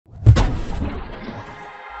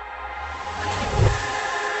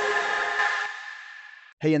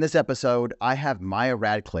Hey, in this episode, I have Maya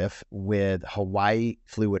Radcliffe with Hawaii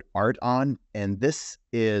Fluid Art on, and this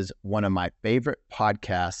is one of my favorite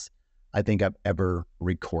podcasts I think I've ever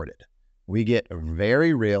recorded. We get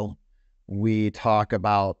very real. We talk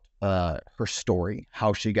about her story,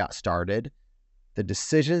 how she got started, the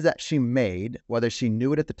decisions that she made, whether she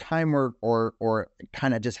knew it at the time or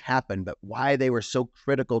kind of just happened, but why they were so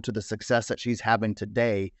critical to the success that she's having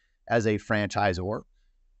today as a franchisor.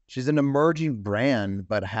 She's an emerging brand,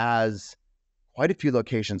 but has quite a few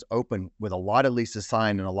locations open with a lot of leases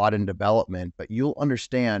signed and a lot in development. But you'll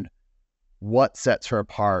understand what sets her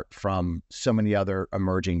apart from so many other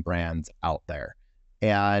emerging brands out there.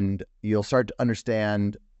 And you'll start to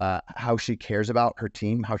understand how she cares about her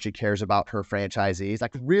team, how she cares about her franchisees,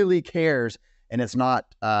 like really cares. And it's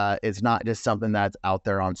not just something that's out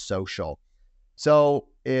there on social. So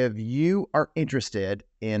if you are interested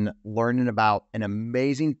in learning about an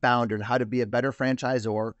amazing founder and how to be a better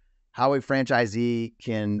franchisor, how a franchisee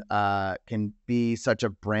can be such a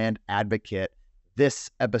brand advocate, this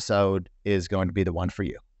episode is going to be the one for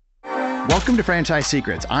you. Welcome to Franchise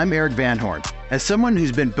Secrets. I'm Erik Van Horn. As someone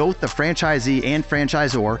who's been both the franchisee and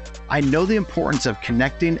franchisor, I know the importance of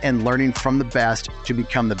connecting and learning from the best to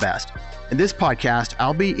become the best. In this podcast,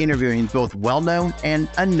 I'll be interviewing both well-known and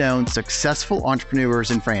unknown successful entrepreneurs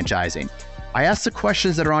in franchising. I ask the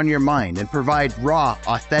questions that are on your mind and provide raw,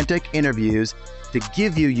 authentic interviews to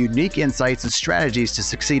give you unique insights and strategies to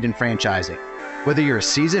succeed in franchising. Whether you're a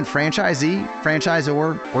seasoned franchisee,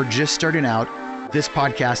 franchisor, or just starting out, this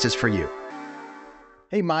podcast is for you.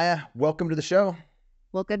 Hey, Maya, welcome to the show.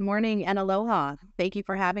 Well, good morning and aloha. Thank you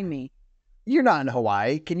for having me. You're not in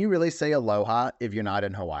Hawaii. Can you really say aloha if you're not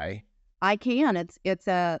in Hawaii? I can. It's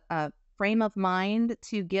a frame of mind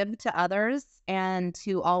to give to others and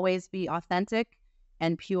to always be authentic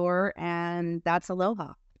and pure, and that's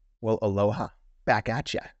aloha. Well, aloha. Back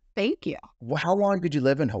at you. Thank you. Well, how long did you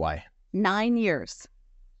live in Hawaii? 9 years.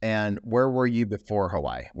 And where were you before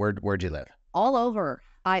Hawaii? Where'd you live? All over.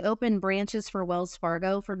 I opened branches for Wells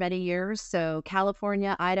Fargo for many years. So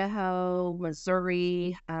California, Idaho,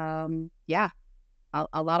 Missouri. A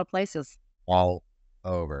lot of places. All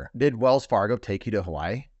over. Did Wells Fargo take you to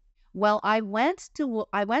Hawaii? Well, I went to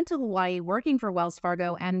Hawaii working for Wells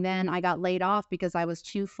Fargo, and then I got laid off because I was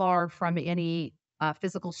too far from any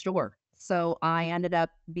physical store. So I ended up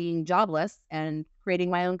being jobless and creating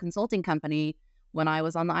my own consulting company when I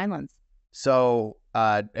was on the islands. So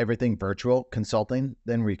everything virtual consulting?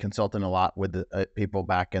 Then were you consulting a lot with the people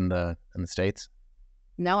back in the States?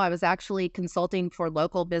 No, I was actually consulting for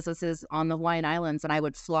local businesses on the Hawaiian Islands, and I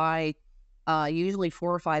would fly usually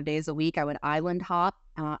 4 or 5 days a week. I would island hop.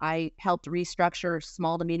 I helped restructure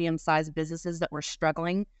small to medium-sized businesses that were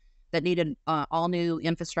struggling, that needed all new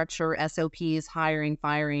infrastructure, SOPs, hiring,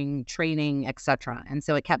 firing, training, etc. And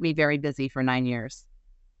so it kept me very busy for 9 years.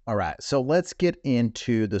 All right. So let's get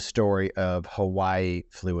into the story of Hawaii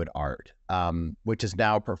Fluid Art, which is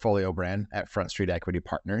now a portfolio brand at Front Street Equity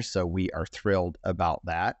Partners. So we are thrilled about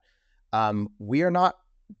that. We are not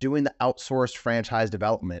doing the outsourced franchise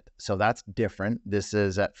development. So that's different. This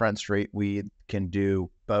is at Front Street. We can do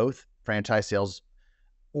both franchise sales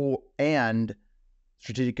and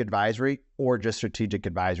strategic advisory, or just strategic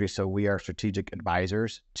advisory. So we are strategic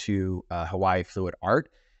advisors to Hawaii Fluid Art.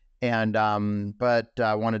 And, but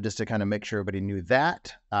I wanted just to kind of make sure everybody knew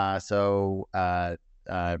that. I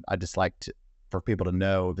just like for people to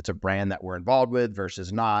know if it's a brand that we're involved with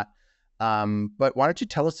versus not. But why don't you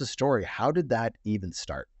tell us the story? How did that even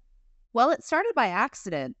start? Well, it started by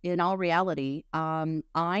accident. In all reality,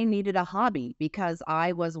 I needed a hobby because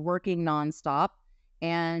I was working nonstop,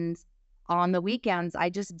 and on the weekends,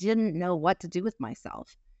 I just didn't know what to do with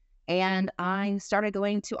myself. And I started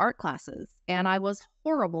going to art classes, and I was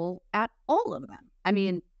horrible at all of them. I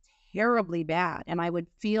mean, terribly bad. And I would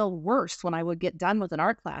feel worse when I would get done with an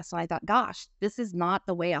art class. And I thought, gosh, this is not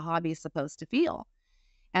the way a hobby is supposed to feel.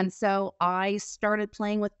 And so I started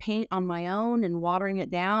playing with paint on my own and watering it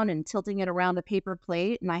down and tilting it around a paper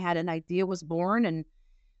plate. And I had an idea was born. And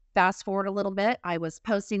fast forward a little bit, I was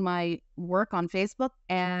posting my work on Facebook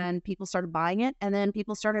and people started buying it. And then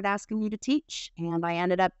people started asking me to teach. And I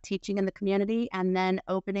ended up teaching in the community and then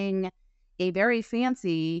opening a very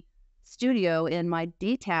fancy studio in my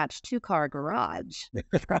detached 2-car garage.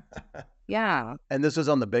 Yeah. And this was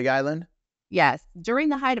on the Big Island? Yes. During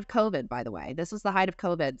the height of COVID, by the way. This was the height of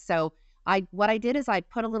COVID. So what I did is I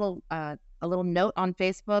put a little note on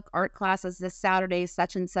Facebook, art classes this Saturday,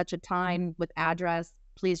 such and such a time with address.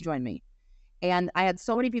 Please join me. And I had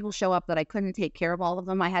so many people show up that I couldn't take care of all of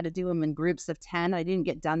them. I had to do them in groups of 10. I didn't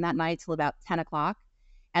get done that night till about 10 o'clock.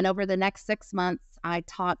 And over the next 6 months, I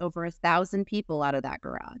taught over 1,000 people out of that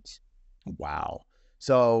garage. Wow.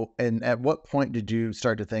 So, and at what point did you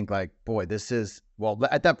start to think like, boy, this is, well,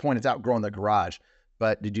 at that point it's outgrown the garage,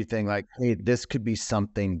 but did you think like, hey, this could be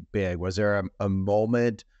something big? Was there a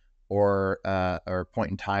moment or a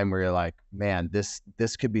point in time where you're like, man, this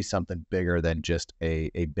could be something bigger than just a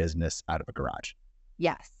business out of a garage?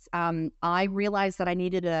 Yes. I realized that I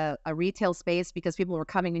needed a retail space because people were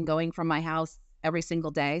coming and going from my house every single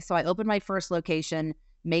day. So I opened my first location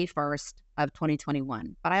May 1st of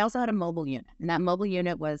 2021. But I also had a mobile unit. And that mobile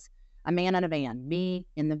unit was a man in a van, me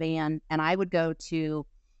in the van. And I would go to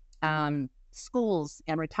schools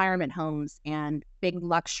and retirement homes and big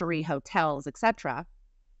luxury hotels, etc.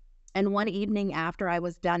 And one evening after I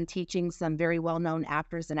was done teaching some very well-known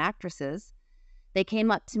actors and actresses, they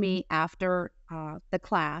came up to me after the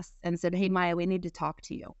class and said, "Hey, Maya, we need to talk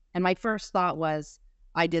to you." And my first thought was,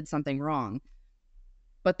 I did something wrong.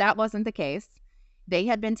 But that wasn't the case. They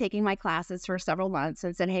had been taking my classes for several months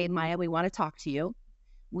and said, "Hey, Maya, we want to talk to you.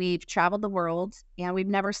 We've traveled the world and we've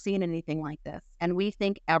never seen anything like this. And we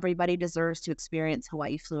think everybody deserves to experience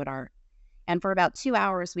Hawaii fluid art." And for about 2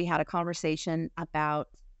 hours, we had a conversation about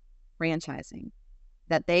franchising,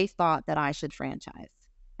 that they thought that I should franchise.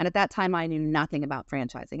 And at that time, I knew nothing about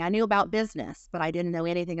franchising. I knew about business, but I didn't know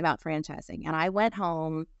anything about franchising. And I went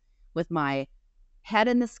home with my head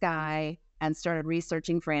in the sky and started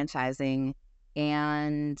researching franchising.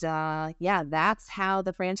 And yeah, that's how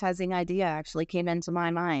the franchising idea actually came into my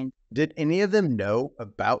mind. Did any of them know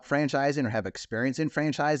about franchising or have experience in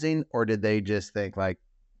franchising, or did they just think like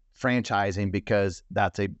franchising because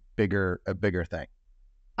that's a bigger thing?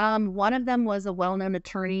 One of them was a well-known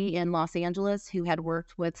attorney in Los Angeles who had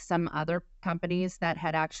worked with some other companies that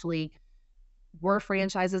had actually were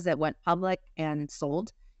franchises that went public and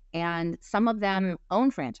sold. And some of them own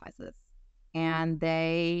franchises. And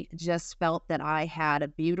they just felt that I had a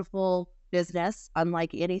beautiful business,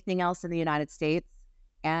 unlike anything else in the United States,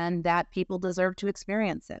 and that people deserve to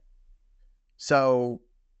experience it. So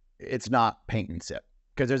it's not paint and sip,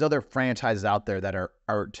 because there's other franchises out there that are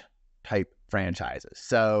art type franchises.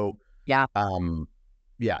 So Yeah.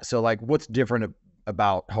 yeah. So like, what's different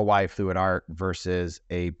about Hawaii fluid art versus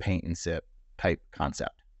a paint and sip type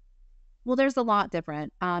concept? Well, there's a lot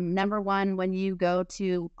different. Number one, when you go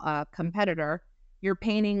to a competitor, you're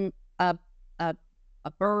painting a, a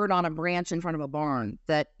bird on a branch in front of a barn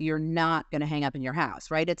that you're not going to hang up in your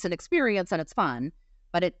house, right? It's an experience and it's fun,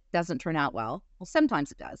 but it doesn't turn out well. Well,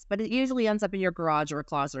 sometimes it does, but it usually ends up in your garage or a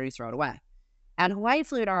closet or you throw it away. At Hawaii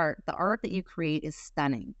fluid art, the art that you create is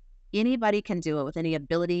stunning. Anybody can do it with any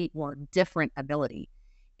ability or different ability.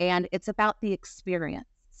 And it's about the experience.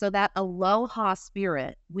 So that aloha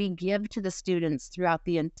spirit we give to the students throughout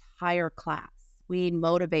the entire class. We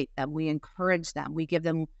motivate them, we encourage them, we give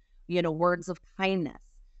them, words of kindness.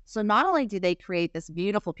 So not only do they create this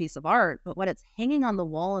beautiful piece of art, but when it's hanging on the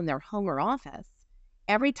wall in their home or office,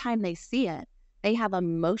 every time they see it, they have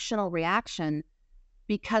emotional reaction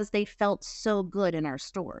because they felt so good in our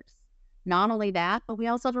stores. Not only that, but we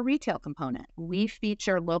also have a retail component. We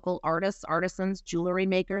feature local artists, artisans, jewelry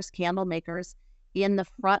makers, candle makers in the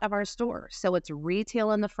front of our store. So it's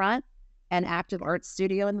retail in the front and active art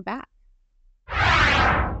studio in the back.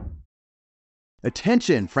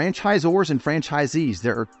 Attention, franchisors and franchisees.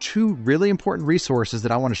 There are two really important resources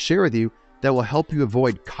that I want to share with you that will help you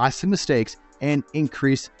avoid costly mistakes and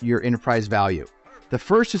increase your enterprise value. The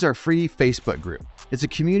first is our free Facebook group. It's a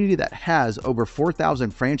community that has over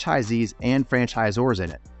 4,000 franchisees and franchisors in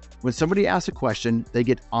it. When somebody asks a question, they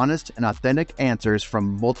get honest and authentic answers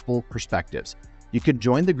from multiple perspectives. You can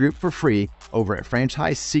join the group for free over at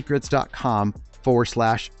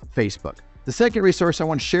franchisesecrets.com/Facebook. The second resource I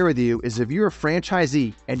want to share with you is if you're a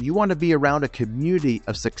franchisee and you want to be around a community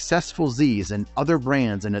of successful Zs and other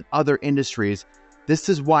brands and in other industries, this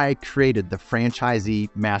is why I created the Franchisee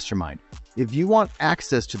Mastermind. If you want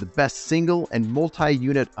access to the best single and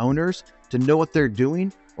multi-unit owners to know what they're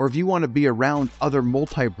doing, or if you want to be around other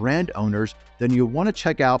multi-brand owners, then you'll want to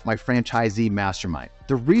check out my Franchisee Mastermind.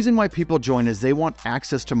 The reason why people join is they want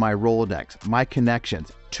access to my Rolodex, my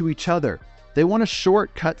connections, to each other. They want a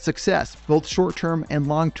shortcut success, both short-term and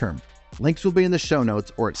long-term. Links will be in the show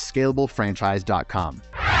notes or at scalablefranchise.com.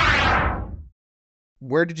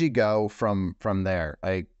 Where did you go from there?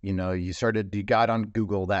 Like, you got on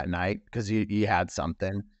Google that night because you had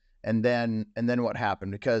something. And then what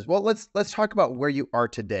happened? Because, well, let's talk about where you are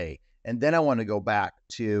today. And then I want to go back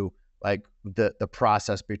to like the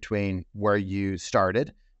process between where you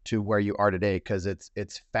started to where you are today, because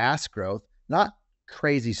it's fast growth, not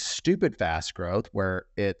crazy stupid fast growth where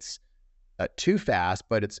it's too fast,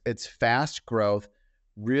 but it's fast growth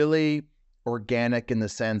really organic in the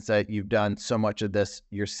sense that you've done so much of this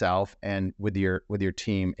yourself and with your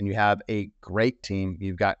team, and you have a great team.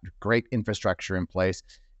 You've got great infrastructure in place,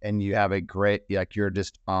 and you have a great, like, you're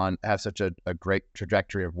just on, have such a great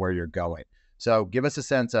trajectory of where you're going. So give us a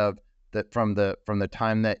sense of that from the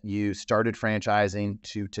time that you started franchising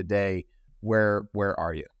to today. Where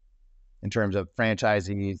are you in terms of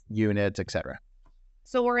franchisees, units, et cetera?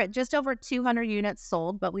 So we're at just over 200 units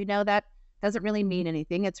sold, but we know that doesn't really mean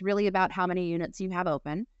anything. It's really about how many units you have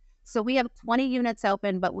open. So we have 20 units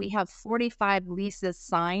open, but we have 45 leases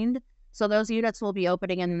signed. So those units will be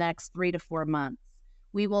opening in the next 3 to 4 months.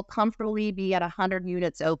 We will comfortably be at 100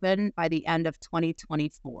 units open by the end of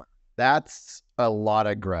 2024. That's a lot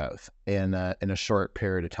of growth in a short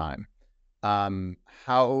period of time.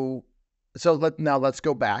 How so let's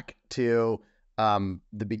go back to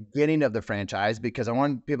the beginning of the franchise, because I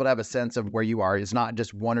want people to have a sense of where you are. It's not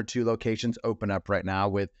just 1 or 2 locations open up right now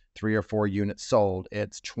with 3 or 4 units sold.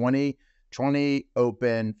 It's 20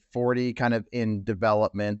 open, 40 kind of in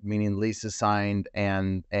development, meaning leases signed,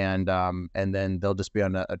 and then they'll just be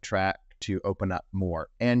on a track to open up more.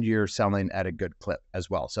 And you're selling at a good clip as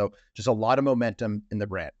well. So just a lot of momentum in the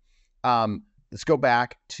brand. Let's go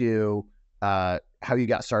back to how you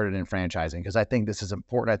got started in franchising, because I think this is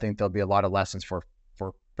important. I think there'll be a lot of lessons for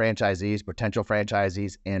franchisees, potential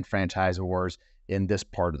franchisees, and franchisors in this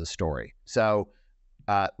part of the story. So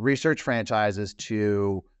research franchises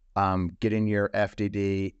to getting your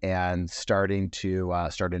FDD and starting to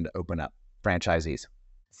open up franchisees.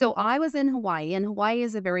 So I was in Hawaii, and Hawaii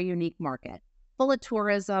is a very unique market, full of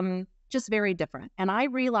tourism, just very different. And I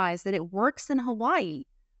realized that it works in Hawaii,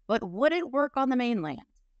 but would it work on the mainland?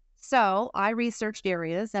 So I researched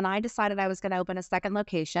areas, and I decided I was going to open a second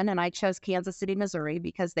location, and I chose Kansas City, Missouri,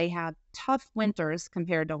 because they have tough winters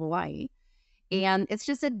compared to Hawaii. And it's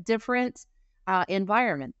just a different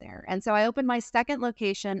environment there. And so I opened my second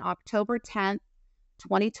location October 10th,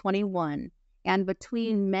 2021. And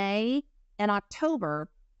between May and October,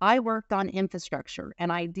 I worked on infrastructure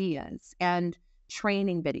and ideas and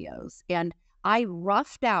training videos. And I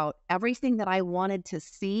roughed out everything that I wanted to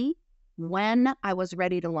see when I was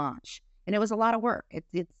ready to launch. And it was a lot of work.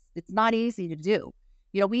 It's not easy to do.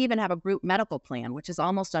 You know, we even have a group medical plan, which is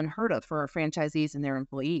almost unheard of for our franchisees and their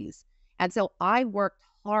employees. And so I worked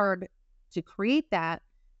hard to create that,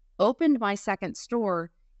 opened my second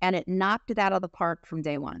store, and it knocked it out of the park from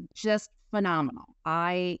day one. Just phenomenal.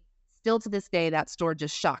 I still to this day, that store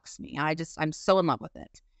just shocks me. I'm so in love with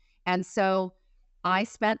it. And so I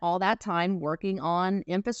spent all that time working on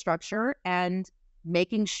infrastructure and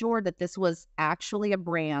making sure that this was actually a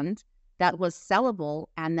brand that was sellable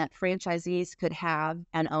and that franchisees could have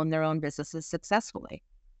and own their own businesses successfully.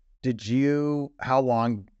 How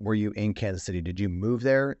long were you in Kansas City? Did you move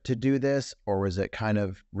there to do this, or was it kind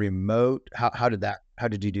of remote? How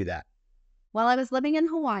did you do that? Well, I was living in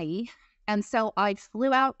Hawaii, and so I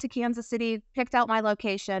flew out to Kansas City, picked out my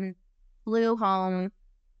location, flew home.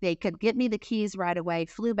 They could get me the keys right away,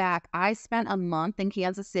 flew back. I spent a month in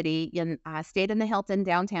Kansas City, and I stayed in the Hilton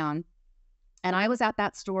downtown, and I was at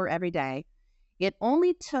that store every day. It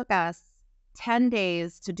only took us 10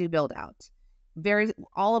 days to do build out.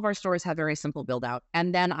 All of our stores have very simple build out.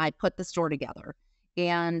 And then I put the store together,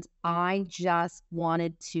 and I just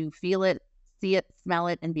wanted to feel it, see it, smell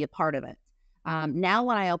it, and be a part of it. Now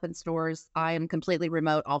when I open stores, I am completely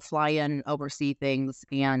remote. I'll fly in, oversee things,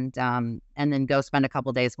 and then go spend a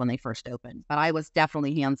couple days when they first open. But I was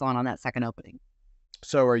definitely hands-on that second opening.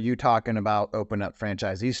 So are you talking about opening up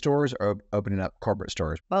franchisee stores or opening up corporate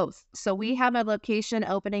stores? Both. So we have a location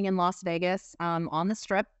opening in Las Vegas on the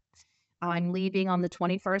Strip. I'm leaving on the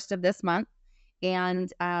 21st of this month,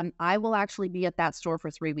 and I will actually be at that store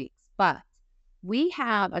for 3 weeks. But we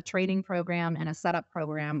have a training program and a setup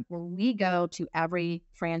program where we go to every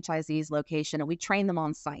franchisee's location and we train them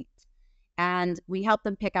on site. And we help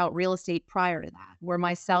them pick out real estate prior to that, where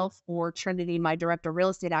myself or Trinity, my director of real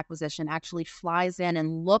estate acquisition, actually flies in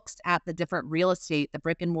and looks at the different real estate, the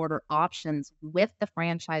brick and mortar options with the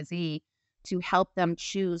franchisee to help them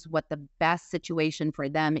choose what the best situation for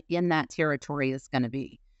them in that territory is going to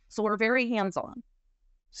be. So we're very hands-on.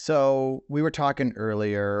 So we were talking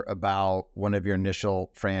earlier about one of your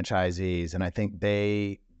initial franchisees, and I think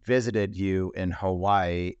they visited you in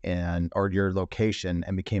Hawaii or your location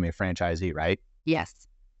and became a franchisee, right? Yes.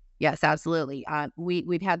 Yes, absolutely.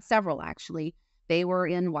 We've had several, actually. They were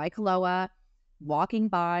in Waikoloa, walking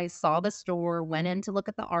by, saw the store, went in to look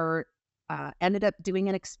at the art, ended up doing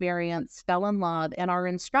an experience, fell in love, and our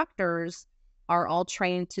instructors are all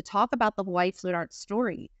trained to talk about the Hawaii Fluid Art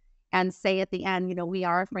story. and say at the end, we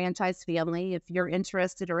are a franchise family. If you're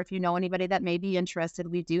interested, or if you know anybody that may be interested,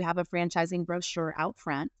 we do have a franchising brochure out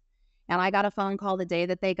front. And I got a phone call the day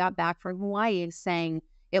that they got back from Hawaii saying,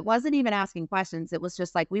 it wasn't even asking questions. It was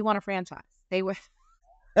just like, we want a franchise. They were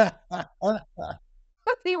they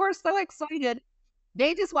were so excited.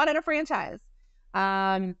 They just wanted a franchise.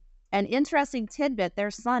 An interesting tidbit,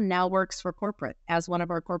 their son now works for corporate as one of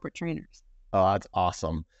our corporate trainers. Oh, that's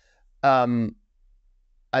awesome.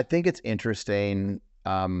 I think it's interesting.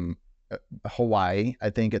 Hawaii, I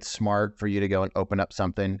think it's smart for you to go and open up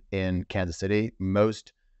something in Kansas City.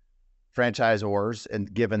 Most franchisors,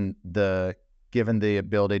 and given the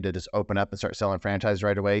ability to just open up and start selling franchise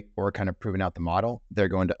right away, or kind of proving out the model, they're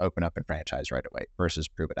going to open up and franchise right away versus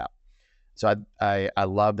prove it out. So I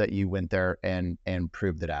love that you went there and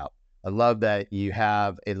proved it out. I love that you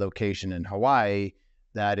have a location in Hawaii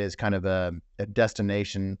that is kind of a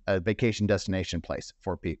destination, a vacation destination place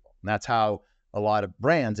for people. And that's how a lot of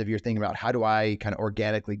brands, if you're thinking about how do I kind of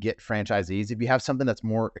organically get franchisees, if you have something that's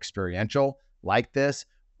more experiential like this,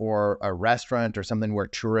 or a restaurant or something where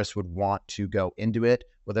tourists would want to go into it,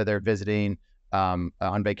 whether they're visiting on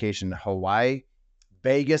vacation in Hawaii,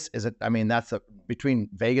 Vegas is, between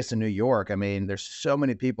Vegas and New York, there's so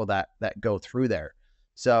many people that go through there.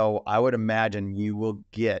 So I would imagine you will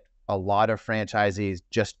get a lot of franchisees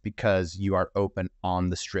just because you are open on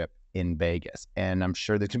the Strip in Vegas. And I'm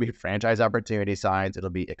sure there's going to be franchise opportunity signs. It'll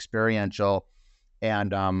be experiential.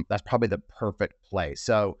 And that's probably the perfect place.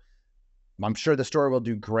 So I'm sure the store will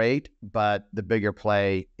do great, but the bigger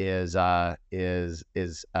play is franchisees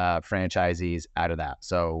out of that.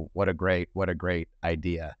 So what a great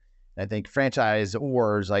idea. And I think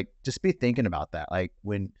franchisors, like, just be thinking about that. Like,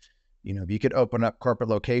 when, if you could open up corporate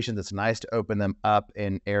locations, it's nice to open them up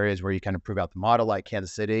in areas where you kind of prove out the model, like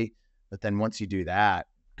Kansas City. But then once you do that,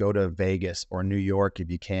 go to Vegas or New York if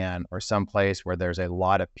you can, or someplace where there's a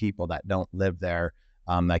lot of people that don't live there,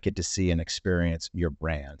 that get to see and experience your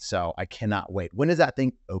brand. So I cannot wait. When is that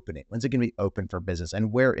thing opening? When's it going to be open for business?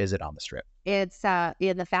 And where is it on the Strip? It's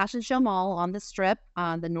in the Fashion Show Mall on the Strip,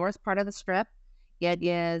 on the north part of the Strip. It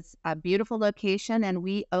is a beautiful location, and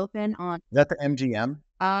we open on... Is that the MGM?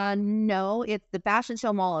 No, it's the Fashion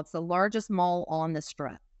Show Mall. It's the largest mall on the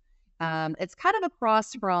Strip. It's kind of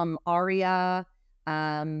across from Aria.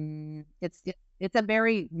 It's a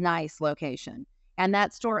very nice location. And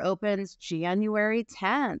that store opens January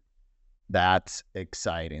 10th. That's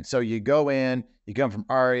exciting. So you go in, you come from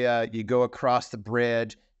Aria, you go across the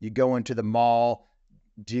bridge, you go into the mall.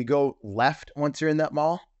 Do you go left once you're in that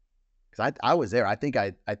mall? Because I was there. I think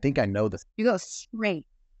I know this. You go straight.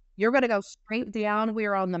 You're going to go straight down. We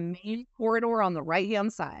are on the main corridor on the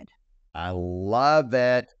right-hand side. I love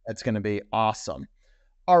it. That's going to be awesome.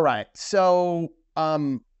 All right. So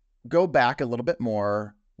go back a little bit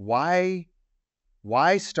more. Why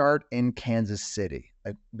start in Kansas City?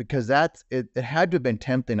 Because it had to have been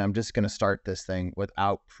tempting. I'm just going to start this thing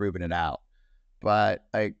without proving it out. But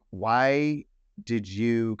why did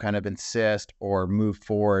you kind of insist or move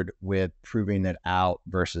forward with proving it out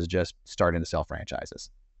versus just starting to sell franchises?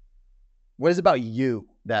 What is it about you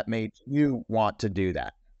that made you want to do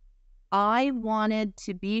that? I wanted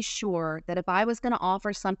to be sure that if I was going to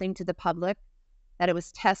offer something to the public, that it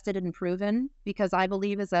was tested and proven, because I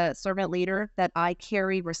believe as a servant leader that I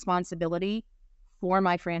carry responsibility for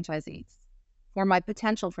my franchisees, for my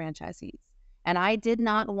potential franchisees. And I did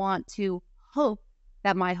not want to hope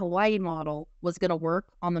that my Hawaii model was going to work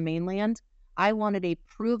on the mainland. I wanted a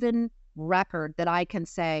proven record that I can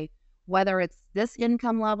say, whether it's this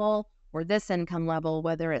income level or this income level,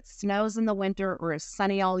 whether it snows in the winter or is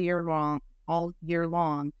sunny all year long,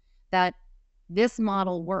 that this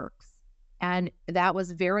model works. And that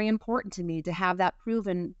was very important to me to have that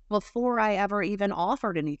proven before I ever even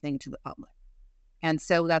offered anything to the public. And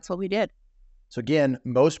so that's what we did. So again,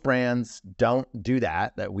 most brands don't do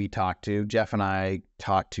that we talk to. Jeff and I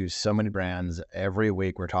talk to so many brands. Every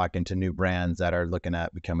week we're talking to new brands that are looking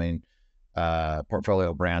at becoming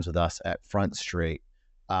portfolio brands with us at Front Street.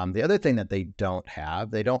 The other thing that they don't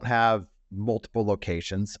have multiple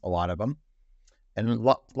locations, a lot of them. And a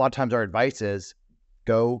lot of times our advice is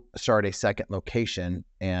go start a second location,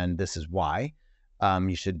 and this is why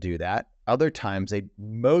you should do that. Other times,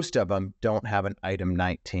 most of them don't have an item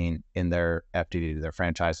 19 in their FDD, their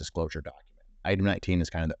franchise disclosure document. Item 19 is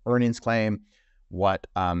kind of the earnings claim.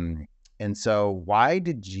 And so why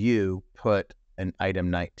did you put an item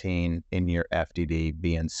 19 in your FDD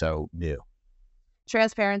being so new?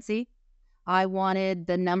 Transparency. I wanted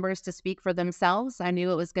the numbers to speak for themselves. I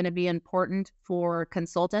knew it was going to be important for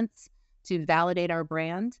consultants to validate our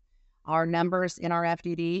brand. Our numbers in our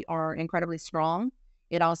FDD are incredibly strong.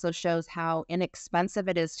 It also shows how inexpensive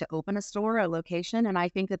it is to open a store, a location. And I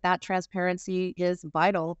think that that transparency is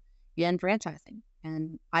vital in franchising.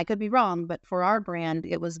 And I could be wrong, but for our brand,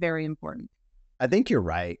 it was very important. I think you're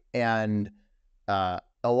right. And a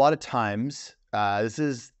lot of times, this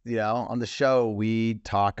is, on the show, we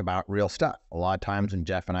talk about real stuff. A lot of times when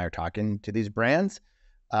Jeff and I are talking to these brands,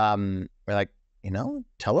 we're like,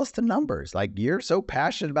 tell us the numbers. Like, you're so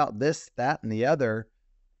passionate about this, that, and the other.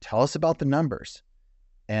 Tell us about the numbers.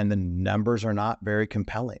 And the numbers are not very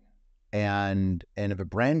compelling. And if a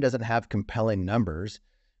brand doesn't have compelling numbers,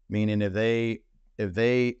 meaning if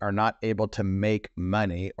they are not able to make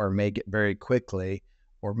money or make it very quickly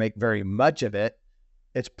or make very much of it,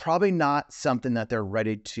 it's probably not something that they're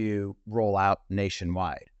ready to roll out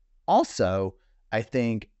nationwide. Also, I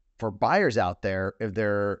think for buyers out there, if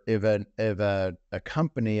a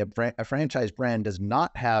company, a franchise brand does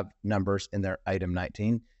not have numbers in their item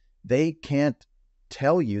 19, they can't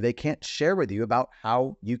tell you, they can't share with you about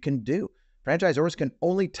how you can do. Franchisors can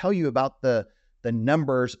only tell you about the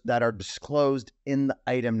numbers that are disclosed in the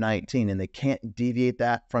item 19, and they can't deviate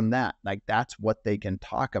that from that. Like, that's what they can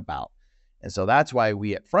talk about. And so that's why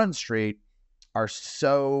we at Front Street are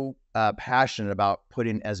so passionate about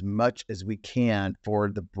putting as much as we can for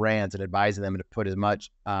the brands and advising them to put as much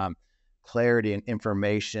clarity and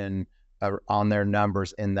information on their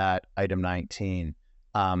numbers in that item 19.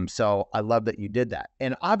 So I love that you did that.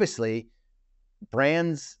 And obviously,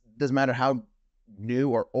 brands, doesn't matter how new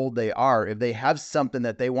or old they are, if they have something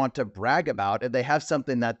that they want to brag about, if they have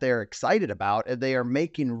something that they're excited about, if they are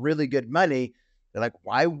making really good money, they're like,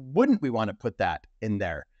 why wouldn't we want to put that in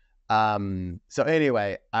there? So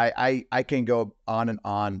anyway, I can go on and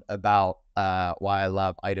on about why I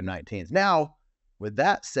love item 19s. Now, with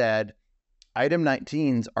that said, item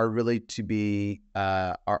 19s are really to be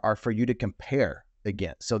are for you to compare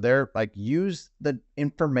against. So they're like, use the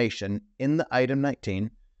information in the item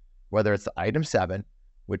 19, whether it's the item 7,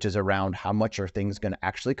 which is around how much are things going to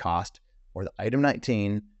actually cost, or the item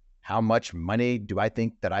 19, how much money do I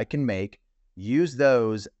think that I can make. Use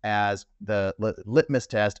those as the litmus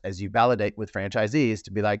test as you validate with franchisees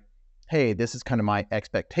to be like, hey, this is kind of my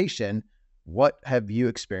expectation. What have you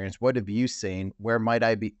experienced? What have you seen? Where might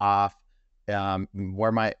I be off?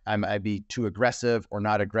 Where might I be too aggressive or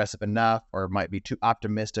not aggressive enough, or might be too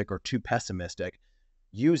optimistic or too pessimistic?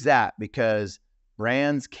 Use that, because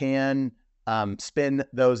brands can spin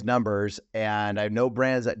those numbers, and I know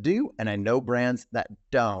brands that do, and I know brands that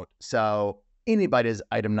don't. So anybody's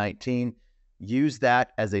item 19, use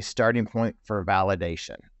that as a starting point for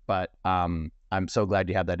validation. But I'm so glad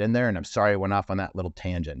you have that in there, and I'm sorry I went off on that little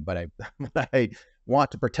tangent, but I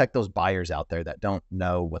want to protect those buyers out there that don't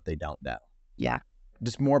know what they don't know. Yeah.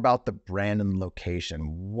 Just more about the brand and location.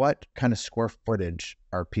 What kind of square footage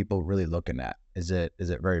are people really looking at? Is it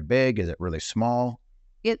very big? Is it really small?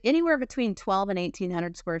 Anywhere between 12 and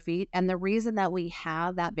 1,800 square feet. And the reason that we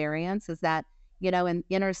have that variance is that, in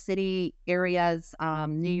inner city areas,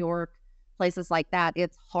 New York, places like that,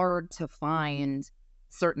 it's hard to find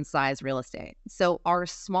certain size real estate. So our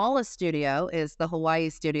smallest studio is the Hawaii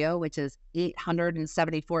studio, which is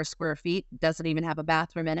 874 square feet. Doesn't even have a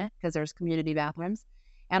bathroom in it because there's community bathrooms.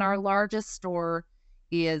 And our largest store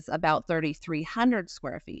is about 3,300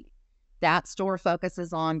 square feet. That store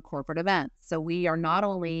focuses on corporate events. So we are not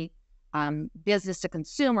only business to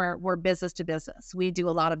consumer, we're business to business. We do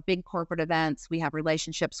a lot of big corporate events. We have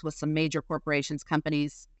relationships with some major corporations,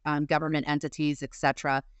 companies, government entities,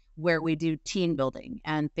 etc., where we do team building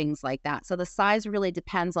and things like that. So the size really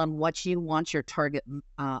depends on what you want your target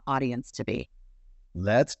audience to be.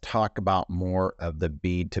 Let's talk about more of the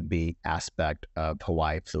B2B aspect of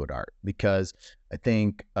Hawaii Fluid Art, because I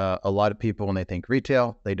think a lot of people, when they think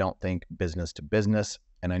retail, they don't think business to business.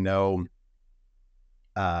 And I know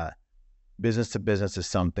business to business is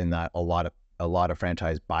something that a lot of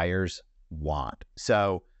franchise buyers want.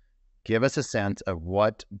 So give us a sense of,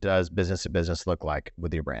 what does business to business look like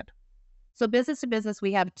with your brand? So business to business,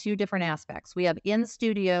 we have two different aspects. We have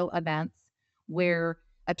in-studio events where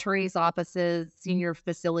attorneys' offices, senior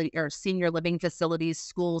living facilities,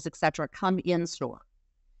 schools, etc., come in store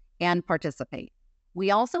and participate. We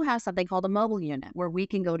also have something called a mobile unit where we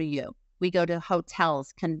can go to you. We go to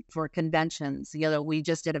hotels for conventions. We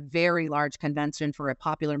just did a very large convention for a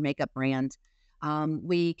popular makeup brand.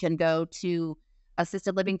 We can go to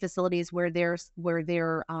assisted living facilities where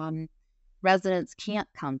their residents can't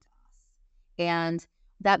come to us. And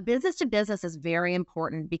that business to business is very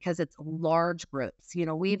important because it's large groups.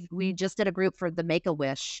 We just did a group for the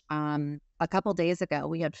Make-A-Wish a couple days ago.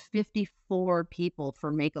 We had 54 people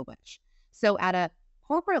for Make-A-Wish. So at a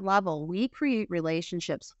corporate level, we create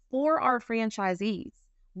relationships for our franchisees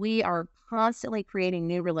We are constantly creating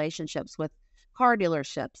new relationships with car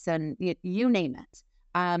dealerships and you name it.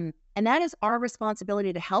 And that is our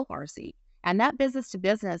responsibility to help RC. And that business to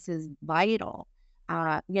business is vital.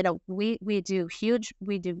 We do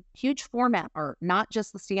huge format art, not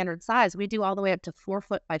just the standard size. We do all the way up to 4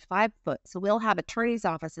 foot by 5 foot. So we'll have attorneys'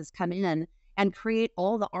 offices come in and create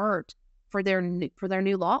all the art for their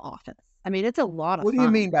new law office. I mean, it's a lot of What do you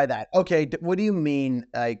fun. mean by that? Okay, what do you mean?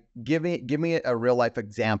 Like, give me a real life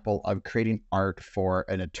example of creating art for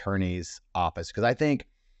an attorney's office, because I think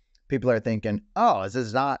people are thinking, oh, this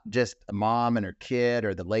is not just a mom and her kid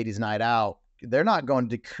or the ladies' night out. They're not going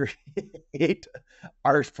to create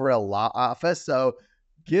art for a law office. So,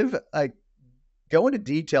 go into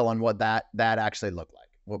detail on what that actually looked like.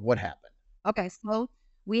 What happened? Okay, so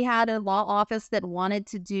we had a law office that wanted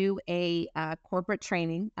to do a corporate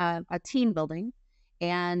training, a team building,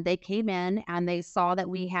 and they came in and they saw that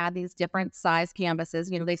we had these different size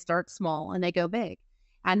canvases. They start small and they go big,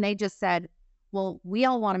 and they just said, "Well, we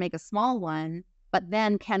all want to make a small one, but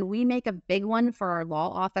then can we make a big one for our law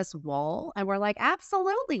office wall?" And we're like,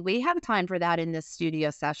 "Absolutely, we have time for that in this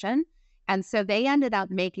studio session." And so they ended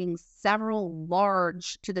up making several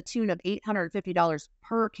large, to the tune of $850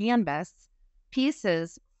 per canvas,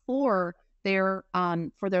 pieces for their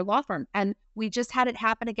law firm. And we just had it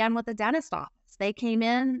happen again with the dentist office. They came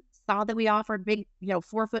in, saw that we offered big,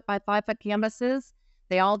 4 foot by 5 foot canvases.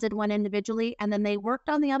 They all did one individually, and then they worked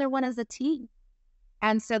on the other one as a team.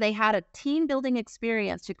 And so they had a team building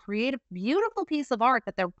experience to create a beautiful piece of art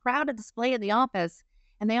that they're proud to display in the office,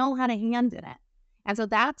 and they all had a hand in it. And so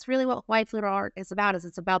that's really what White Fluid Art is about, is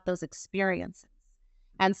it's about those experiences.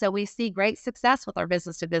 And so we see great success with our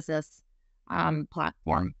business to business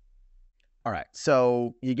platform. All right.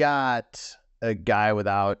 So you got a guy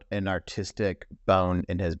without an artistic bone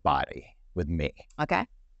in his body with me. Okay.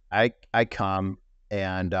 I come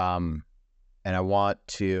and I want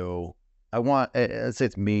let's say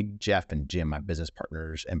it's me, Jeff, and Jim, my business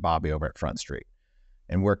partners, and Bobby over at Front Street,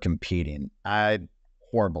 and we're competing. I'm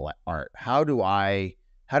horrible at art. How do I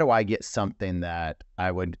get something that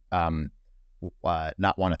I would not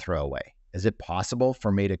want to throw away? Is it possible for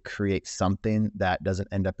me to create something that doesn't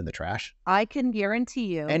end up in the trash? I can guarantee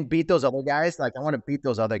you. And beat those other guys? Like, I want to beat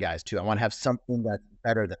those other guys too. I want to have something that's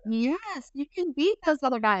better than them. Yes, you can beat those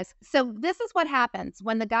other guys. So this is what happens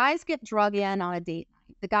when the guys get drug in on a date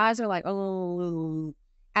night. The guys are like, oh,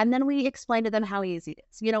 and then we explain to them how easy it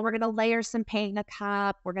is. We're going to layer some paint in a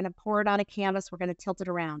cup. We're going to pour it on a canvas. We're going to tilt it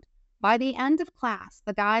around. By the end of class,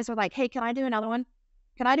 the guys are like, hey, can I do another one?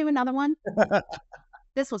 Can I do another one?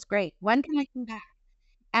 This was great. When can I come back?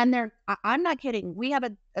 And I'm not kidding. We have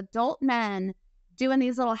adult men doing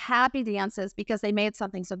these little happy dances because they made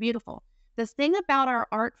something so beautiful. The thing about our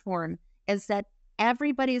art form is that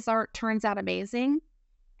everybody's art turns out amazing.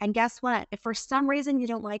 And guess what? If for some reason you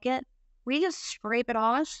don't like it, we just scrape it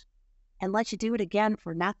off and let you do it again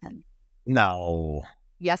for nothing. No.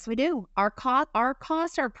 Yes, we do. Our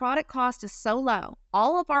product cost is so low.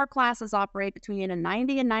 All of our classes operate between a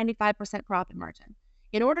 90 and 95% profit margin.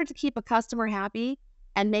 In order to keep a customer happy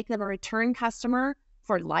and make them a return customer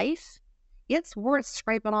for life, it's worth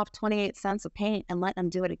scraping off 28 cents of paint and letting them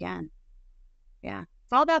do it again. Yeah.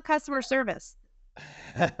 It's all about customer service.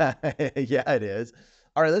 Yeah, it is.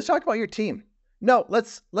 All right, let's talk about your team. No,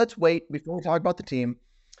 let's wait before we talk about the team.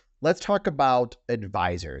 Let's talk about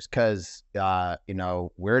advisors, because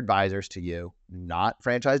we're advisors to you, not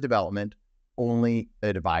franchise development, only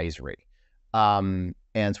advisory. And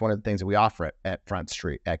it's one of the things that we offer at Front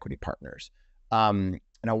Street Equity Partners. And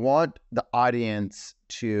I want the audience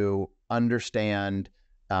to understand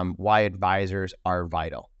why advisors are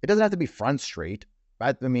vital. It doesn't have to be Front Street,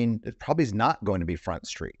 right? I mean, it probably is not going to be Front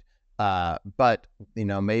Street. But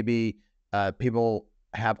maybe people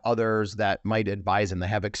have others that might advise them. They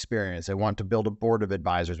have experience. They want to build a board of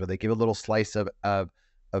advisors where they give a little slice of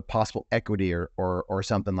possible equity or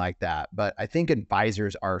something like that. But I think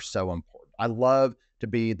advisors are so important. I love to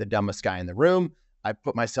be the dumbest guy in the room. I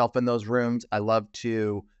put myself in those rooms. I love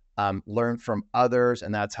to learn from others,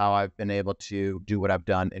 and that's how I've been able to do what I've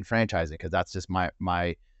done in franchising, because that's just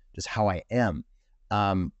my just how I am.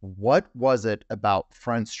 What was it about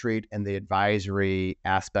Front Street and the advisory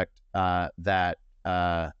aspect that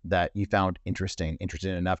you found interesting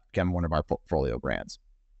enough to become one of our portfolio brands?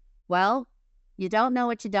 Well, you don't know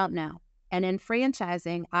what you don't know. And in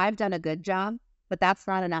franchising, I've done a good job, but that's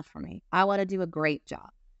not enough for me. I want to do a great job.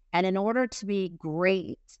 And in order to be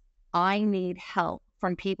great, I need help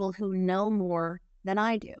from people who know more than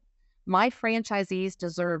I do. My franchisees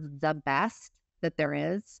deserve the best that there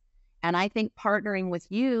is. And I think partnering with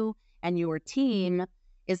you and your team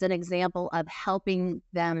is an example of helping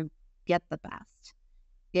them get the best.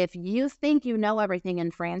 If you think you know everything in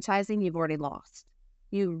franchising, you've already lost.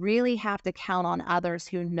 You really have to count on others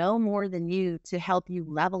who know more than you to help you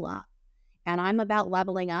level up. And I'm about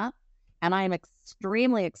leveling up, and I am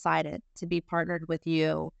extremely excited to be partnered with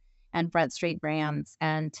you and Front Street Brands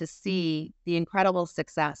and to see the incredible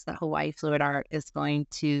success that Hawaii Fluid Art is going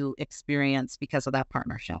to experience because of that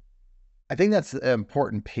partnership. I think that's an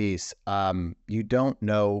important piece. You don't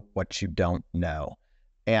know what you don't know.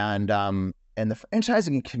 And the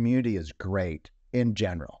franchising community is great in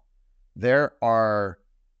general. There are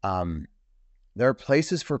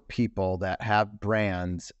places for people that have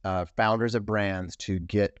brands, founders of brands, to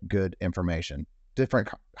get good information. Different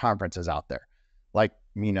conferences out there, like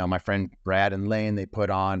my friend Brad and Lane, they put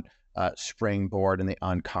on Springboard and the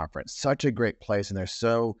Unconference. Such a great place, and there's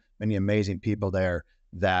so many amazing people there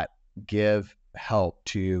that give help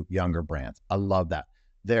to younger brands. I love that.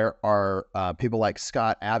 There are people like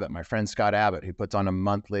Scott Abbott, my friend Scott Abbott, who puts on a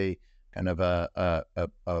monthly kind of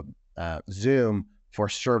a Zoom for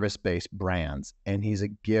service-based brands, and he's a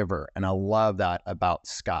giver, and I love that about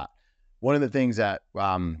Scott. One of the things that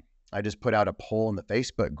I just put out a poll in the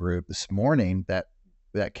Facebook group this morning that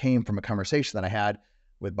came from a conversation that I had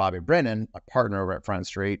with Bobby Brennan, a partner over at Front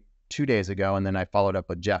Street, 2 days ago, and then I followed up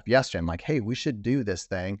with Jeff yesterday. I'm like, hey, we should do this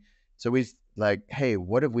thing. So we like, hey,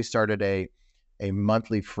 what if we started a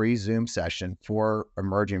monthly free Zoom session for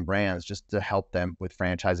emerging brands just to help them with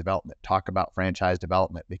franchise development, talk about franchise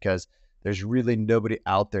development, because there's really nobody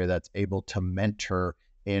out there that's able to mentor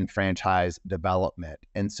in franchise development.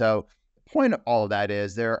 And so the point of all of that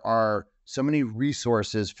is there are so many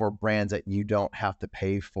resources for brands that you don't have to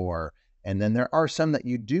pay for. And then there are some that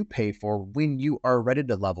you do pay for when you are ready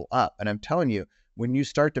to level up. And I'm telling you, when you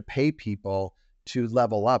start to pay people to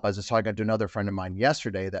level up, as I was talking to another friend of mine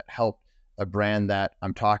yesterday that helped a brand that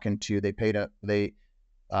I'm talking to, the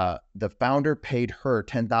founder paid her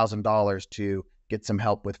 $10,000 to get some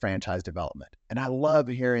help with franchise development. And I love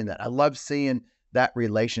hearing that. I love seeing that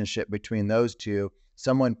relationship between those two,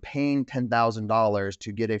 someone paying $10,000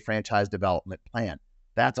 to get a franchise development plan.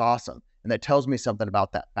 That's awesome. And that tells me something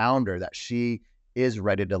about that founder, that she is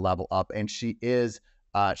ready to level up, and she's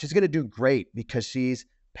going to do great because she's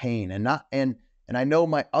paying and I know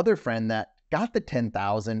my other friend that got the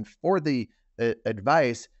 $10,000 for the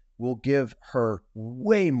advice will give her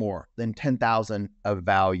way more than $10,000 of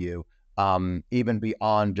value, even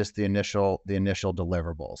beyond just the initial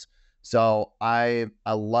deliverables. So I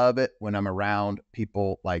love it when I'm around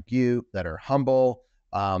people like you that are humble,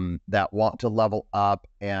 that want to level up,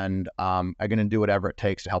 and are going to do whatever it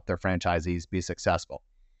takes to help their franchisees be successful.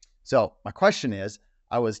 So my question is,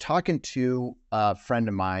 I was talking to a friend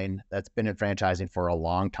of mine that's been in franchising for a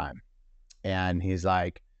long time, and he's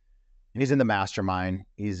in the mastermind.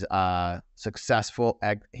 He's successful.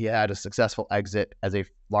 He had a successful exit as a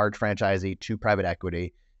large franchisee to private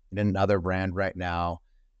equity in another brand right now,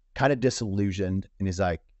 kind of disillusioned. And he's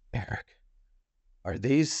like, Erik,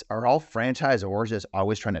 are all franchisors just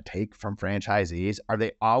always trying to take from franchisees? Are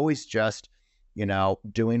they always just,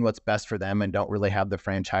 doing what's best for them and don't really have the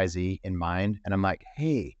franchisee in mind? And I'm like,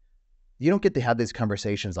 hey, you don't get to have these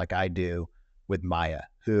conversations like I do with Maya,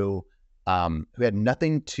 who had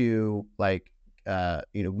nothing to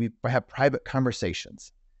we have private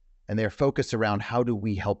conversations, and they're focused around how do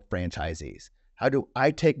we help franchisees? How do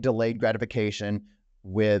I take delayed gratification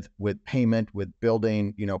with payment, with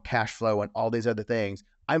building, cash flow and all these other things?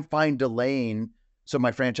 I'm fine delaying so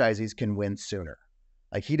my franchisees can win sooner.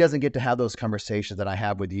 Like, he doesn't get to have those conversations that I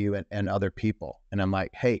have with you and other people. And I'm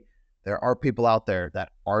like, hey, there are people out there that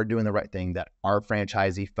are doing the right thing, that are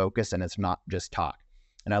franchisee focused, and it's not just talk.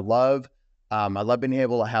 And I love being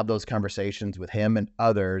able to have those conversations with him and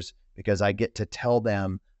others, because I get to tell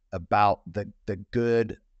them about the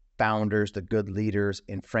good founders, the good leaders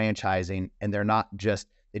in franchising, and they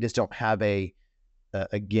just don't have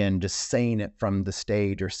just saying it from the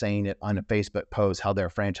stage or saying it on a Facebook post how they're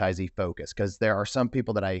franchisee focused. Because there are some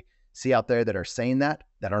people that I see out there that are saying that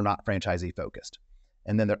are not franchisee focused.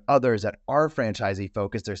 And then there are others that are franchisee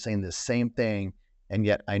focused. They're saying the same thing, and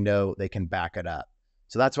yet I know they can back it up.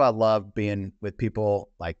 So that's why I love being with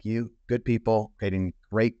people like you, good people, creating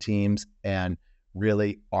great teams, and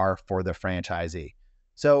really are for the franchisee.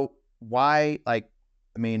 So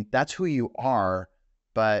that's who you are,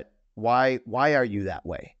 but why are you that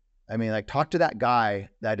way? Talk to that guy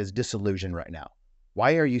that is disillusioned right now.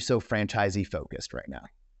 Why are you so franchisee focused right now?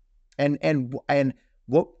 And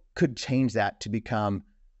what could change that to become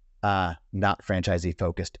not franchisee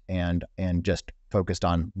focused and just focused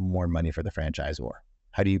on more money for the franchisor?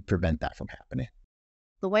 How do you prevent that from happening?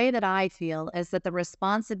 the way that I feel is that the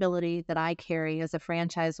responsibility that I carry as a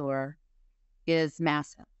franchisor is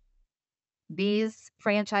massive. These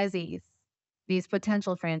franchisees, these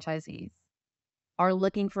potential franchisees, are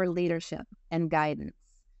looking for leadership and guidance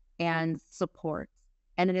and support.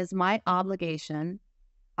 And it is my obligation,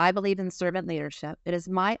 I believe in servant leadership, it is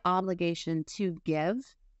my obligation to give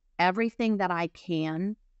everything that I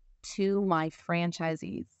can to my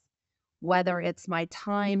franchisees, whether it's my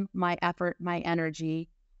time, my effort, my energy,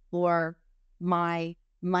 or my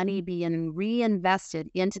money being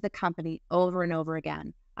reinvested into the company over and over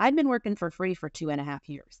again. I've been working for free for 2.5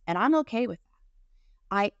 years, and I'm okay with that.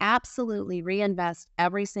 I absolutely reinvest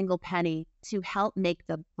every single penny to help make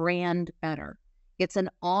the brand better. It's an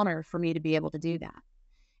honor for me to be able to do that.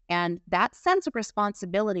 And that sense of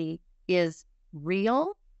responsibility is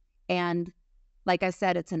real. And like I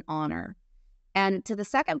said, it's an honor. And to the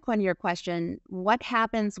second point of your question, what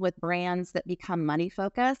happens with brands that become money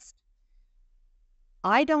focused?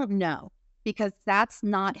 I don't know, because that's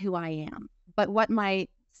not who I am. But what my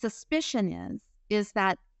suspicion is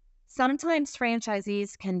that sometimes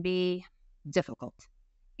franchisees can be difficult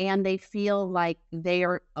and they feel like they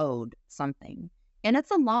are owed something. And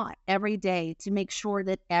it's a lot every day to make sure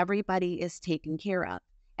that everybody is taken care of.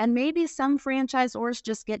 And maybe some franchisors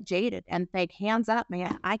just get jaded and think, hands up,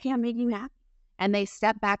 man, I can't make you happy. And they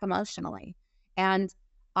step back emotionally. And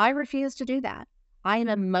I refuse to do that. I am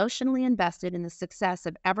emotionally invested in the success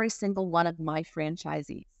of every single one of my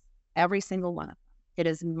franchisees, every single one of them. It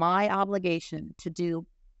is my obligation to do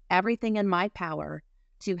everything in my power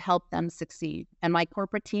to help them succeed. And my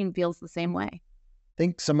corporate team feels the same way. I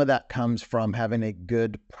think some of that comes from having a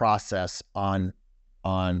good process on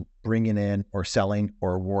bringing in or selling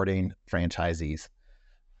or awarding franchisees.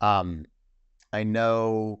 I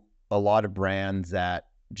know a lot of brands that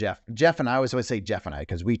Jeff and I always say Jeff and I,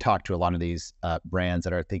 because we talk to a lot of these brands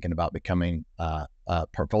that are thinking about becoming a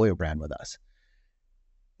portfolio brand with us.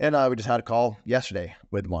 And we just had a call yesterday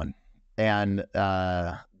with one, and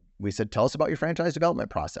we said, "Tell us about your franchise development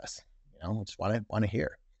process. Just want to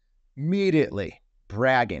hear." Immediately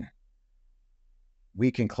bragging,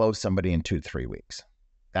 we can close somebody in 2 to 3 weeks.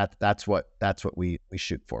 That's what we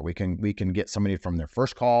shoot for. We can get somebody from their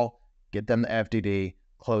first call, get them the FDD,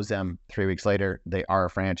 close them 3 weeks later. They are a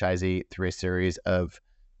franchisee through a series of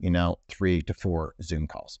 3 to 4 Zoom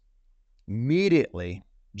calls. Immediately,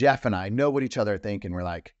 Jeff and I know what each other are thinking. We're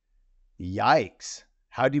like, yikes!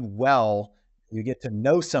 How you get to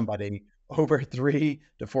know somebody over 3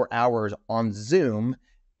 to 4 hours on Zoom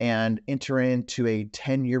and enter into a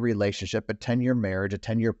 10-year relationship, a 10-year marriage, a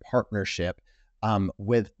 10-year partnership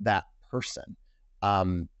with that person.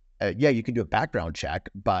 Yeah, you can do a background check,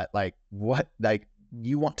 but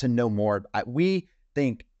you want to know more. We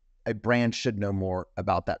think a brand should know more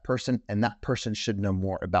about that person, and that person should know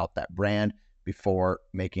more about that brand before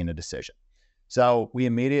making a decision. So we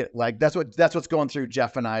immediately, that's what's going through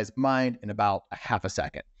Jeff and I's mind in about a half a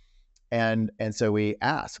second. And so we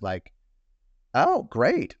ask, oh,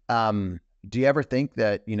 great. Do you ever think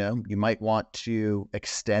that, you might want to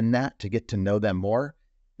extend that to get to know them more?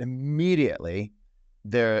 Immediately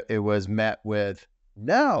it was met with,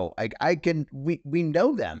 no, we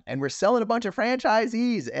know them, and we're selling a bunch of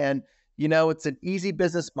franchisees, and, it's an easy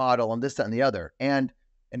business model and this, that, and the other. And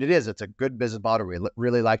it's a good business model. We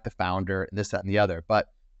really like the founder and this, that, and the other, but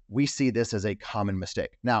we see this as a common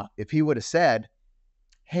mistake. Now, if he would have said,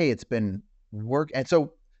 hey, it's been work. And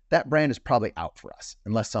so that brand is probably out for us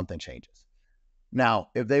unless something changes. Now,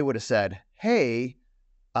 if they would have said, hey,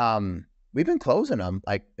 we've been closing them,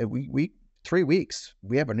 we 3 weeks,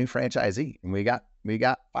 we have a new franchisee, and we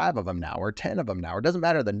got 5 of them now, or 10 of them now, it doesn't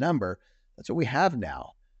matter the number. That's what we have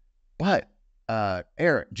now. But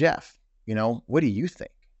Erik, Jeff, what do you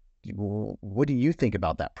think? What do you think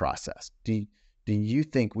about that process? Do you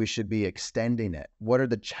think we should be extending it? What are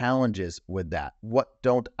the challenges with that? What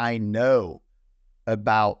don't I know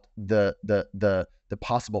about the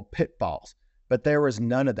possible pitfalls? But there was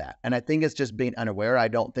none of that. And I think it's just being unaware. I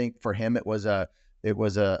don't think for him it was a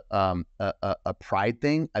pride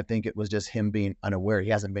thing. I think it was just him being unaware.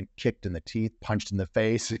 He hasn't been kicked in the teeth, punched in the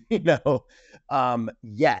face,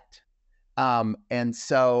 yet. And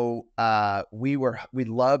so we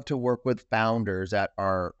love to work with founders that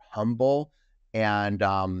are humble and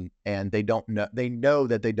they know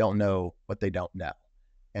that they don't know what they don't know.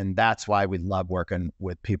 And that's why we love working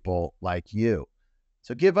with people like you.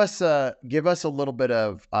 So give us a little bit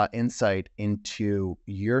of insight into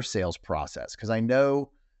your sales process, because I know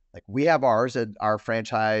we have ours at our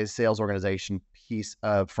franchise sales organization piece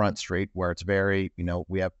of Front Street, where it's very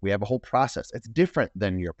we have a whole process. It's different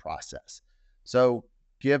than your process. So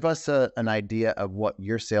give us an idea of what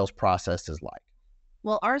your sales process is like.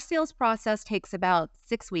 Well, our sales process takes about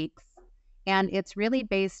 6 weeks, and it's really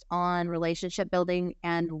based on relationship building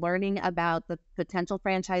and learning about the potential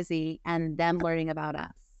franchisee and them learning about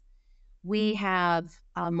us. We have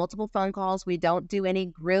multiple phone calls. We don't do any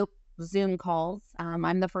group Zoom calls.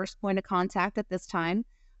 I'm the first point of contact at this time.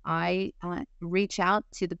 I reach out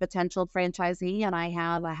to the potential franchisee and I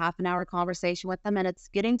have a half an hour conversation with them, and it's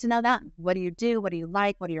getting to know them. What do you do? What do you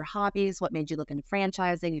like? What are your hobbies? What made you look into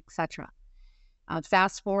franchising, etc.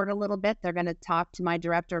 Fast forward a little bit, they're going to talk to my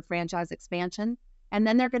director of franchise expansion, and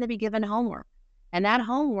then they're going to be given homework. And that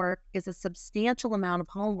homework is a substantial amount of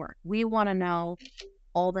homework. We want to know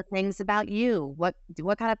all the things about you. What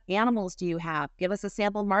kind of animals do you have? Give us a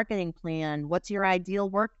sample marketing plan. What's your ideal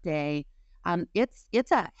work day?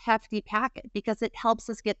 It's a hefty packet because it helps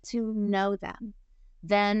us get to know them.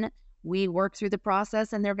 Then we work through the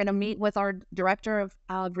process, and they're going to meet with our director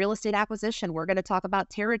of real estate acquisition. We're going to talk about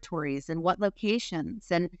territories and what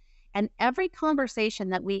locations, and every conversation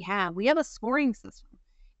that we have a scoring system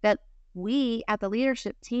that we at the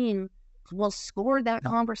leadership team will score that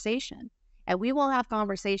conversation. And we will have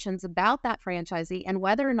conversations about that franchisee and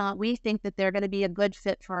whether or not we think that they're going to be a good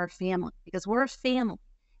fit for our family, because we're a family.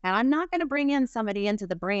 And I'm not going to bring in somebody into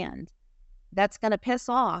the brand that's going to piss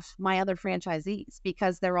off my other franchisees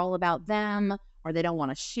because they're all about them or they don't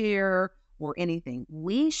want to share or anything.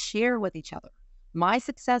 We share with each other. My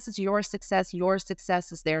success is your success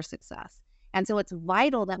is their success. And so it's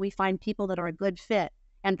vital that we find people that are a good fit.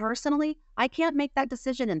 And personally, I can't make that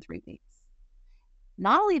decision in 3 weeks.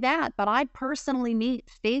 Not only that, but I personally meet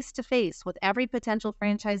face-to-face with every potential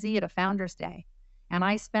franchisee at a Founders Day, and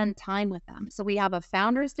I spend time with them. So we have a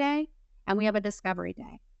Founders Day and we have a Discovery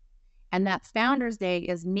Day. And that Founders Day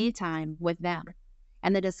is me time with them.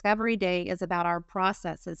 And the Discovery Day is about our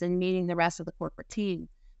processes and meeting the rest of the corporate team.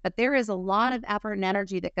 But there is a lot of effort and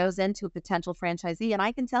energy that goes into a potential franchisee. And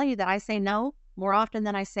I can tell you that I say no more often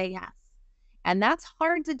than I say yes. And that's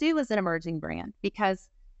hard to do as an emerging brand because,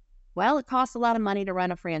 well, it costs a lot of money to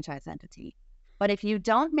run a franchise entity. But if you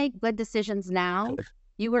don't make good decisions now,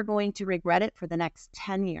 you are going to regret it for the next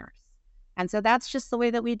 10 years. And so that's just the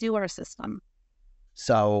way that we do our system.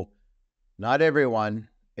 So not everyone,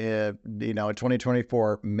 in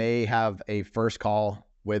 2024 may have a first call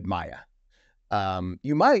with Maya.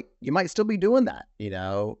 You might still be doing that,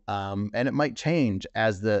 and it might change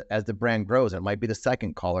as the brand grows. It might be the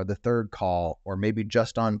second call or the third call, or maybe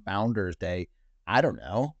just on Founders Day. I don't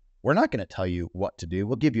know. We're not going to tell you what to do.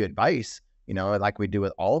 We'll give you advice, like we do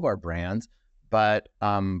with all of our brands, but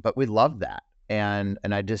we love that. And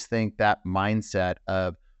I just think that mindset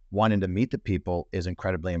of wanting to meet the people is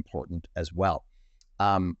incredibly important as well.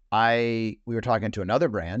 We were talking to another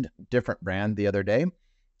brand, different brand the other day.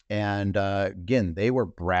 And again, they were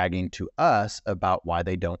bragging to us about why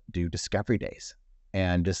they don't do Discovery Days.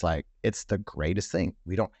 And just like, it's the greatest thing.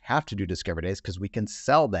 We don't have to do Discovery Days because we can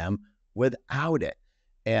sell them without it.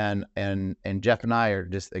 And Jeff and I are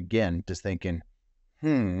just thinking,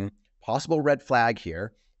 possible red flag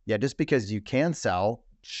here. Yeah, just because you can sell,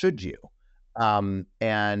 should you?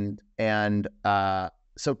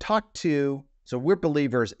 So we're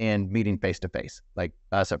believers in meeting face-to-face, like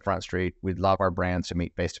us at Front Street. We'd love our brands to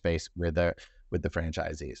meet face-to-face with the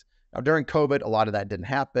franchisees. Now, during COVID, a lot of that didn't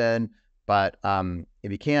happen, but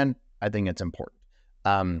if you can, I think it's important.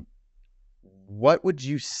 What would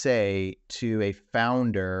you say to a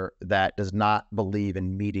founder that does not believe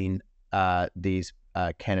in meeting these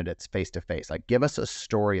candidates face-to-face? Like, give us a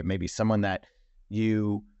story of maybe someone that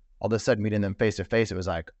you all of a sudden meeting them face-to-face. It was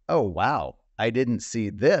like, oh, wow, I didn't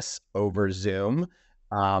see this over Zoom.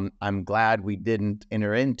 I'm glad we didn't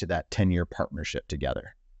enter into that 10-year partnership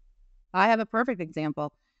together. I have a perfect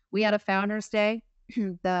example. We had a Founders Day.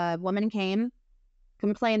 The woman came,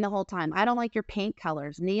 complained the whole time. I don't like your paint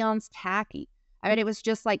colors. Neon's tacky. I mean, it was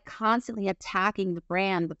just like constantly attacking the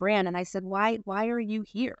brand. And I said, why are you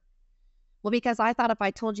here? Well, because I thought if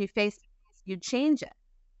I told you face-to-face, you'd change it.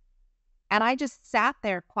 And I just sat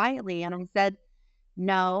there quietly and I said,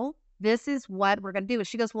 no, this is what we're going to do.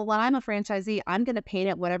 She goes, well, when I'm a franchisee, I'm going to paint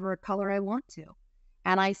it whatever color I want to.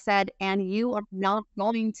 And I said, and you are not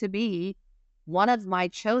going to be one of my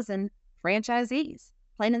chosen franchisees,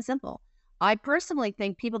 plain and simple. I personally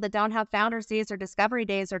think people that don't have Founders Days or Discovery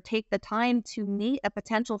Days or take the time to meet a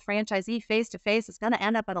potential franchisee face-to-face is going to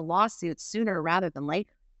end up in a lawsuit sooner rather than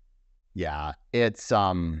later. Yeah, it's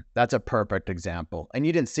that's a perfect example. And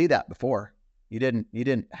you didn't see that before. You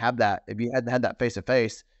didn't have that. If you hadn't had that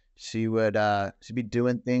face-to-face, she'd be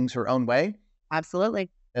doing things her own way. Absolutely.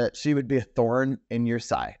 She would be a thorn in your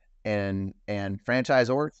side. And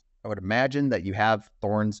franchisors, I would imagine that you have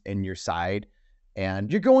thorns in your side,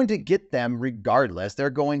 and you're going to get them regardless. They're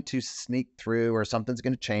going to sneak through, or something's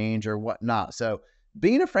going to change or whatnot. So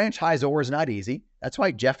being a franchisor is not easy. That's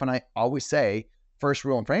why Jeff and I always say, first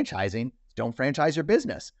rule in franchising, don't franchise your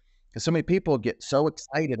business. Because so many people get so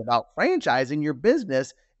excited about franchising your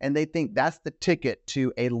business, and they think that's the ticket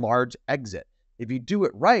to a large exit. If you do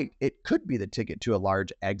it right, it could be the ticket to a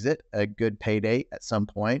large exit, a good payday at some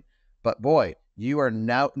point. But boy, you are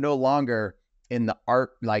now no longer in the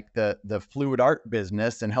art, like the fluid art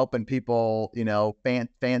business, and helping people,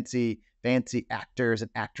 fancy actors and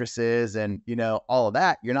actresses and, all of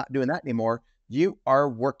that. You're not doing that anymore. You are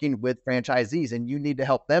working with franchisees, and you need to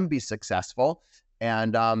help them be successful.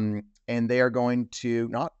 And they are going to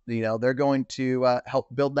not, they're going to help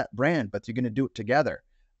build that brand, but you're going to do it together.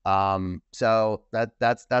 So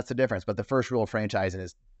that's the difference. But the first rule of franchising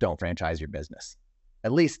is don't franchise your business.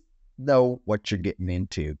 At least know what you're getting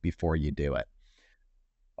into before you do it.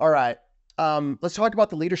 All right. Let's talk about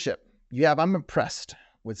the leadership you have. I'm impressed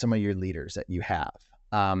with some of your leaders that you have.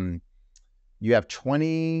 You have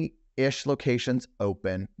 20-ish locations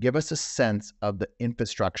open. Give us a sense of the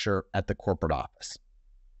infrastructure at the corporate office.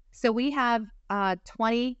 So we have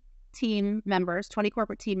 20 team members, 20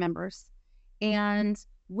 corporate team members, and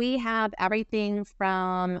we have everything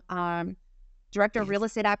from director of real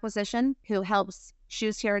estate acquisition, who helps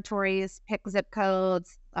choose territories, pick zip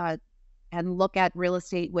codes, and look at real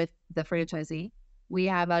estate with the franchisee. We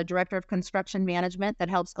have a director of construction management that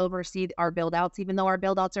helps oversee our build outs. Even though our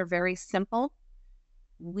build outs are very simple,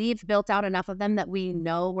 we've built out enough of them that we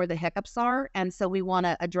know where the hiccups are. And so we want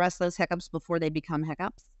to address those hiccups before they become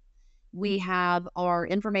hiccups. We have our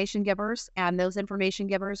information givers, and those information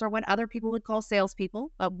givers are what other people would call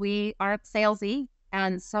salespeople, but we aren't salesy.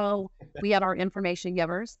 And so we have our information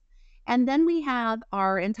givers. And then we have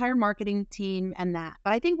our entire marketing team and that.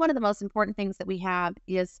 But I think one of the most important things that we have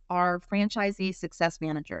is our franchisee success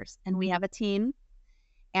managers. And we have a team,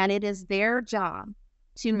 and it is their job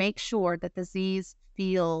to make sure that the Z's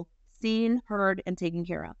feel seen, heard, and taken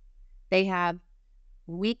care of. They have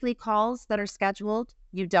weekly calls that are scheduled.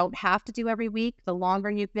 You don't have to do every week. The longer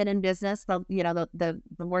you've been in business, the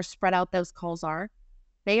more spread out those calls are.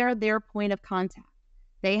 They are their point of contact.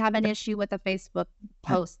 They have an issue with a Facebook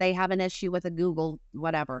post. They have an issue with a Google,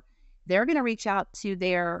 whatever. They're going to reach out to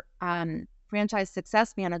their franchise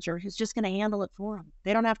success manager, who's just going to handle it for them.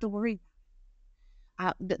 They don't have to worry.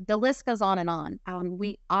 The list goes on and on.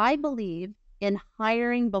 I believe in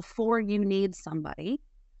hiring before you need somebody.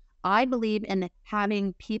 I believe in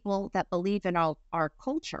having people that believe in our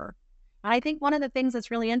culture. And I think one of the things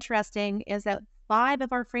that's really interesting is that 5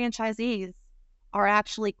 of our franchisees are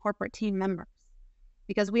actually corporate team members,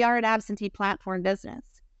 because we are an absentee platform business,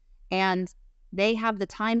 and they have the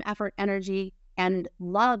time, effort, energy, and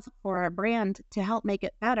love for our brand to help make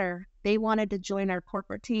it better. They wanted to join our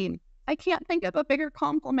corporate team. I can't think of a bigger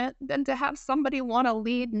compliment than to have somebody want to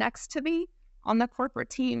lead next to me on the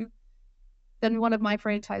corporate team than one of my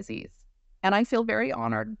franchisees. And I feel very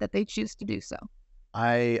honored that they choose to do so.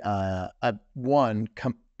 One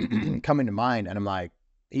coming to mind, and I'm like,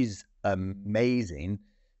 he's amazing.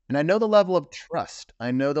 And I know the level of trust.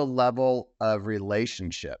 I know the level of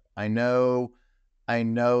relationship. I know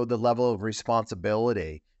the level of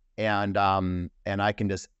responsibility. And I can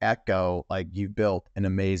just echo, like, you've built an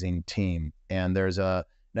amazing team. And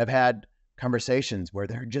I've had conversations where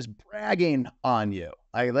they're just bragging on you.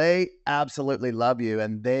 Like, they absolutely love you.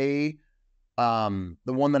 And the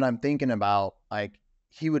one that I'm thinking about, like,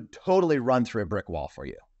 he would totally run through a brick wall for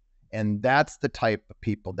you. And that's the type of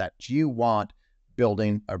people that you want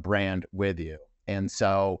building a brand with you. And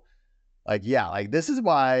so, like, yeah, like, this is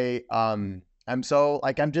why I'm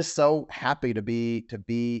just so happy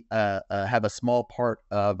to have a small part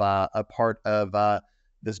of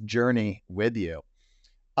this journey with you.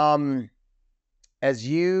 As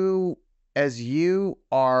you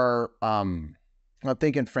are I'm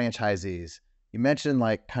thinking franchisees, you mentioned,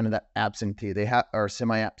 like, kind of that absentee, they have, or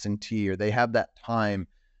semi-absentee, or they have that time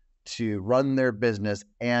to run their business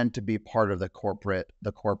and to be part of the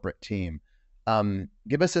corporate team.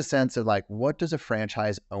 Give us a sense of, like, what does a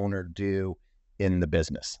franchise owner do in the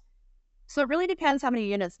business? So it really depends how many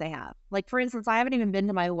units they have. Like, for instance, I haven't even been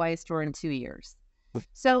to my Hawaii store in 2 years.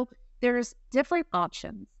 So there's different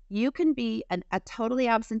options. You can be a totally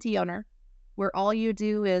absentee owner, where all you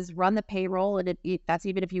do is run the payroll, and that's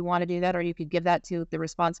even if you want to do that, or you could give that to the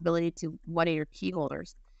responsibility to one of your key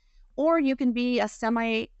holders. Or you can be a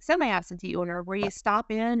semi-absentee owner, where you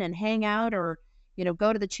stop in and hang out, or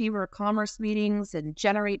go to the Chamber of Commerce meetings and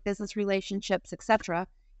generate business relationships, etc.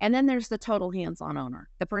 And then there's the total hands-on owner,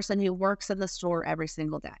 the person who works in the store every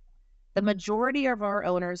single day. The majority of our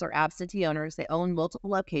owners are absentee owners. They own multiple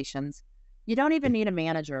locations. You don't even need a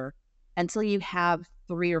manager until you have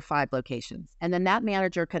 3 or 5 locations. And then that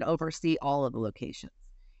manager could oversee all of the locations.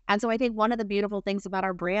 And so I think one of the beautiful things about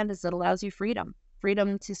our brand is it allows you freedom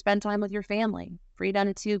to spend time with your family,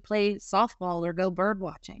 freedom to play softball or go bird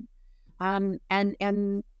watching. And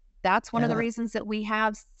that's one of the Yeah. reasons that we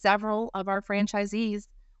have several of our franchisees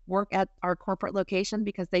work at our corporate location,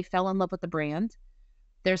 because they fell in love with the brand.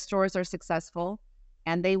 Their stores are successful,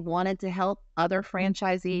 and they wanted to help other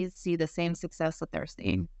franchisees see the same success that they're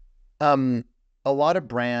seeing. Um, a lot of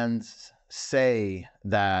brands say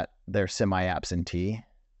that they're semi-absentee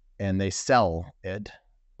and they sell it,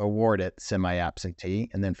 award it semi-absentee,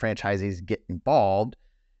 and then franchisees get involved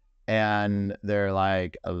and they're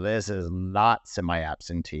like, "This is not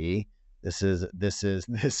semi-absentee. This is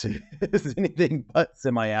anything but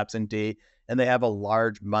semi-absentee," and they have a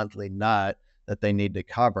large monthly nut that they need to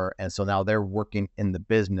cover, and so now they're working in the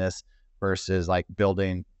business versus like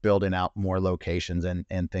building out more locations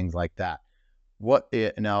and things like that.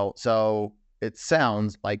 So it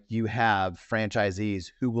sounds like you have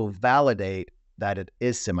franchisees who will validate that it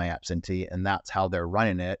is semi-absentee and that's how they're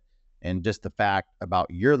running it. And just the fact about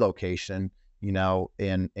your location,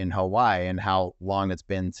 in Hawaii and how long it's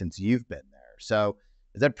been since you've been there. So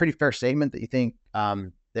is that a pretty fair statement that you think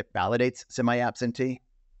that validates semi-absentee?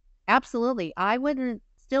 Absolutely. I wouldn't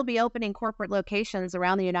still be opening corporate locations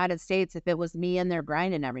around the United States if it was me in there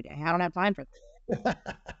grinding every day. I don't have time for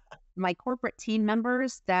that. My corporate team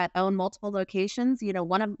members that own multiple locations,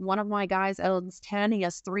 one of my guys owns 10. He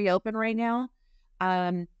has 3 open right now.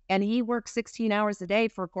 And he works 16 hours a day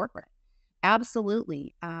for corporate.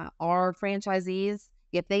 Absolutely. Our franchisees,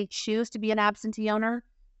 if they choose to be an absentee owner,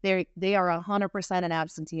 they are 100% an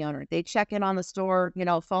absentee owner. They check in on the store,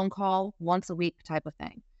 phone call once a week type of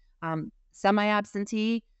thing.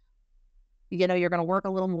 Semi-absentee, you're going to work a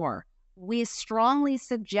little more. We strongly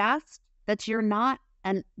suggest that you're not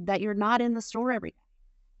in the store every day,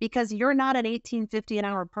 because you're not an $18.50 an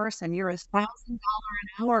hour person. You're a $1,000 an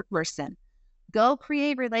hour person. Go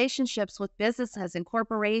create relationships with businesses and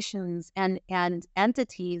corporations and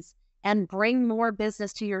entities and bring more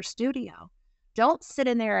business to your studio. Don't sit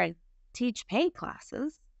in there and teach paint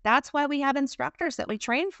classes. That's why we have instructors that we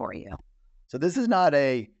train for you. So this is not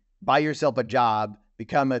a buy yourself a job,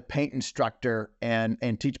 become a paint instructor and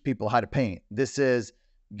teach people how to paint. This is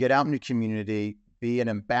get out in your community, be an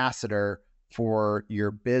ambassador for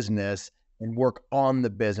your business and work on the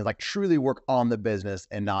business, like truly work on the business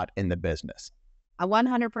and not in the business.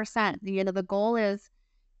 100%. The goal is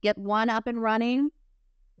get one up and running,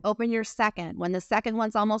 open your second. When the second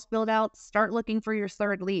one's almost built out, start looking for your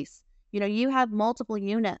third lease. You have multiple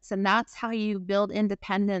units, and that's how you build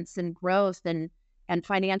independence and growth and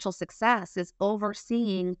financial success, is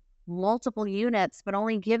overseeing multiple units, but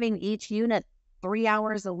only giving each unit 3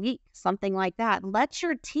 hours a week, something like that. Let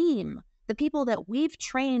your team, the people that we've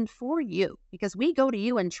trained for you, because we go to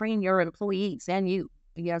you and train your employees and you.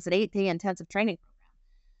 It's an 8-day intensive training program.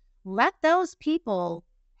 Let those people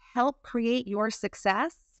help create your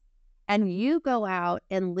success, and you go out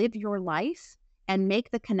and live your life and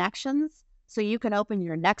make the connections so you can open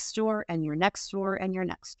your next store and your next store and your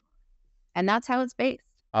next store. And that's how it's based.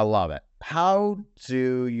 I love it. How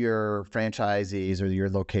do your franchisees or your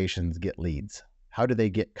locations get leads? How do they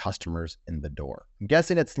get customers in the door? I'm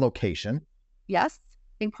guessing it's location. Yes,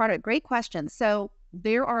 being part of it. Great question. So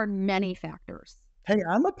there are many factors. Hey,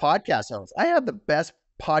 I'm a podcast host. I have the best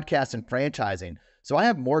podcast in franchising, so I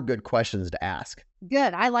have more good questions to ask.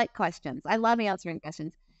 Good. I like questions. I love answering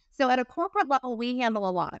questions. So at a corporate level, we handle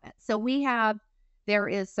a lot of it. So there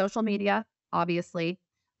is social media, obviously.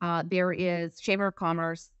 There is Chamber of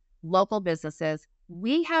Commerce, local businesses.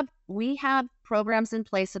 We have programs in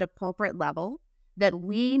place at a corporate level that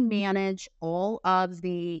we manage all of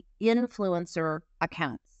the influencer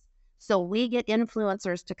accounts. So we get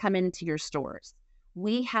influencers to come into your stores.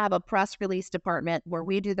 We have a press release department where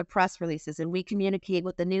we do the press releases and we communicate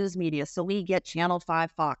with the news media. So we get Channel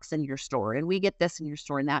 5 Fox in your store, and we get this in your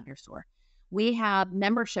store and that in your store. We have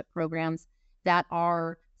membership programs that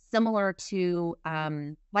are similar to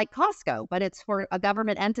like Costco, but it's for a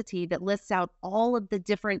government entity that lists out all of the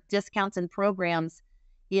different discounts and programs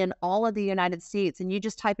in all of the United States. And you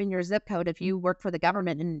just type in your zip code. If you work for the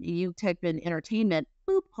government and you type in entertainment,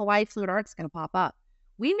 boop, Hawaii Fluid Art's going to pop up.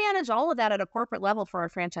 We manage all of that at a corporate level for our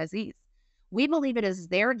franchisees. We believe it is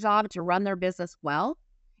their job to run their business well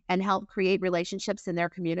and help create relationships in their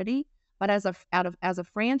community. But as a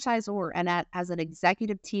franchisor and as an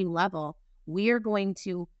executive team level, we are going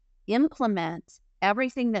to implement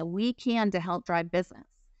everything that we can to help drive business.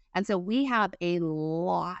 And so we have a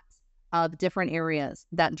lot of different areas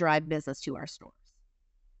that drive business to our stores.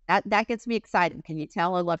 That gets me excited. Can you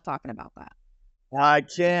tell? I love talking about that. I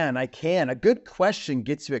can. A good question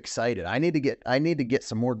gets you excited. I need to get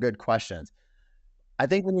some more good questions. I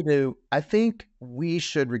think we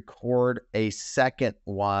should record a second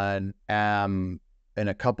one in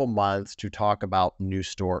a couple months to talk about new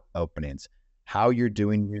store openings, how you're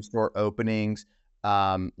doing new store openings,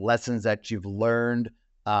 lessons that you've learned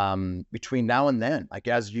between now and then. Like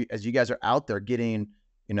as you guys are out there getting,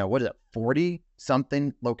 what is it, 40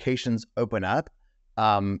 something locations open up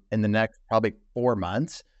in the next probably 4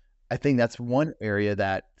 months. I think that's one area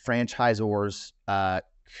that franchisors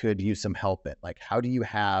could use some help in. Like, how do you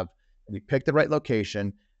pick the right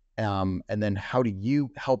location, and then how do you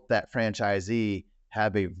help that franchisee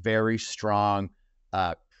have a very strong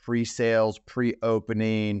pre-sales,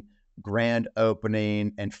 pre-opening, grand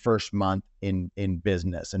opening, and first month in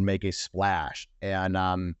business and make a splash? And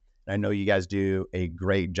I know you guys do a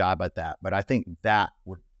great job at that, but I think that's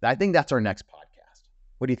our next podcast.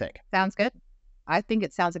 What do you think? Sounds good. I think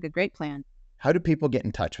it sounds like a great plan. How do people get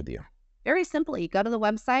in touch with you? Very simply, go to the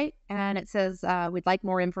website and it says, we'd like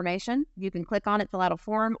more information. You can click on it, fill out a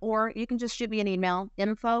form, or you can just shoot me an email,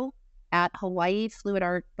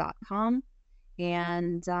 info@hawaiifluidart.com.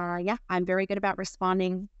 And I'm very good about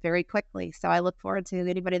responding very quickly. So I look forward to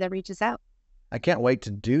anybody that reaches out. I can't wait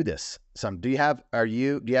to do this. Do you have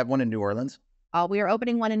one in New Orleans? We are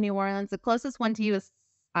opening one in New Orleans. The closest one to you is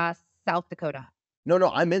South Dakota.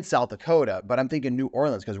 No, I'm in South Dakota, but I'm thinking New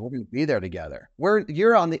Orleans because we're going to be there together.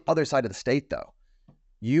 You're on the other side of the state, though.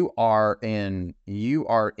 You are in Sioux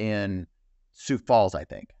Falls, I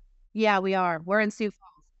think. Yeah, we are. We're in Sioux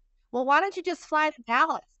Falls. Well, why don't you just fly to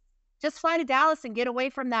Dallas? Just fly to Dallas and get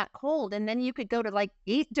away from that cold, and then you could go to like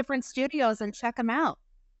 8 different studios and check them out.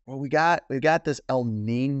 Well, we got this El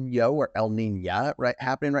Nino or El Nina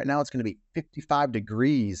happening right now. It's going to be 55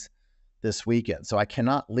 degrees this weekend, so I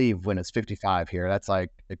cannot leave when it's 55 here. That's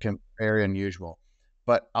very unusual.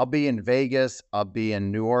 But I'll be in Vegas. I'll be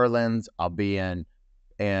in New Orleans. I'll be in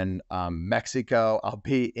Mexico. I'll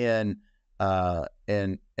be in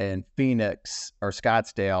Phoenix or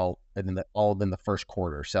Scottsdale, and all in the first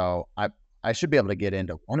quarter. So I should be able to get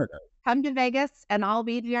into one of those. Come to Vegas, and I'll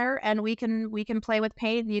be there, and we can play with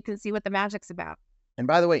paint, and you can see what the magic's about. And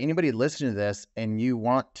by the way, anybody listening to this and you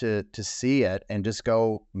want to see it and just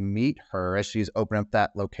go meet her as she's opening up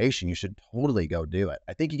that location, you should totally go do it.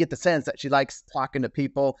 I think you get the sense that she likes talking to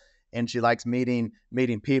people and she likes meeting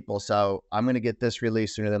people. So I'm going to get this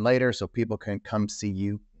released sooner than later so people can come see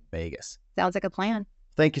you in Vegas. Sounds like a plan.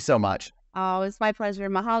 Thank you so much. Oh, it's my pleasure.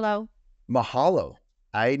 Mahalo. Mahalo.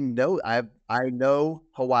 I know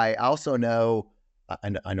Hawaii. I also know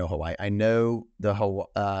I know Hawaii. I know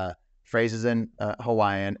the phrases in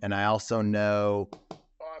Hawaiian, and I also know,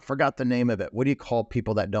 I forgot the name of it. What do you call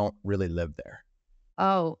people that don't really live there?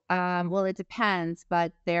 Oh, well, it depends,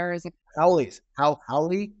 but there's a Howlies.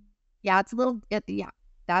 Howley? Yeah, it's a little.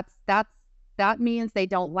 That means they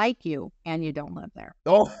don't like you and you don't live there.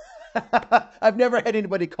 Oh, I've never had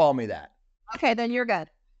anybody call me that. Okay, then you're good.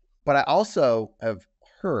 But I also have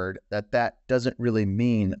heard that doesn't really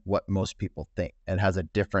mean what most people think. It has a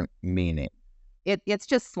different meaning. It's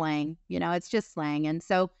just slang, it's just slang. And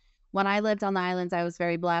so when I lived on the islands, I was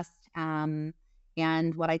very blessed. And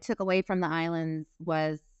what I took away from the islands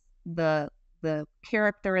was the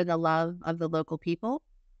character and the love of the local people.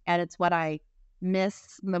 And it's what I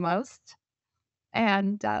miss the most.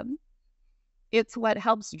 And it's what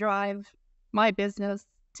helps drive my business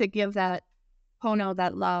to give that pono,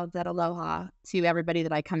 that love, that aloha to everybody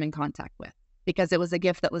that I come in contact with, because it was a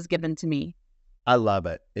gift that was given to me. I love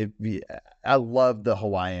it. I love the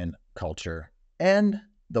Hawaiian culture and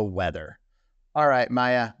the weather. All right,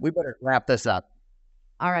 Maya, we better wrap this up.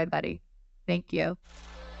 All right, buddy. Thank you.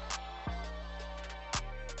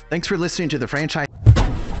 Thanks for listening to the franchise.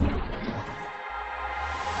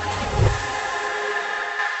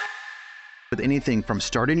 With anything from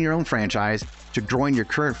starting your own franchise to growing your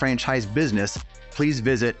current franchise business, please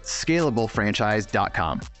visit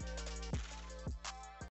scalablefranchise.com.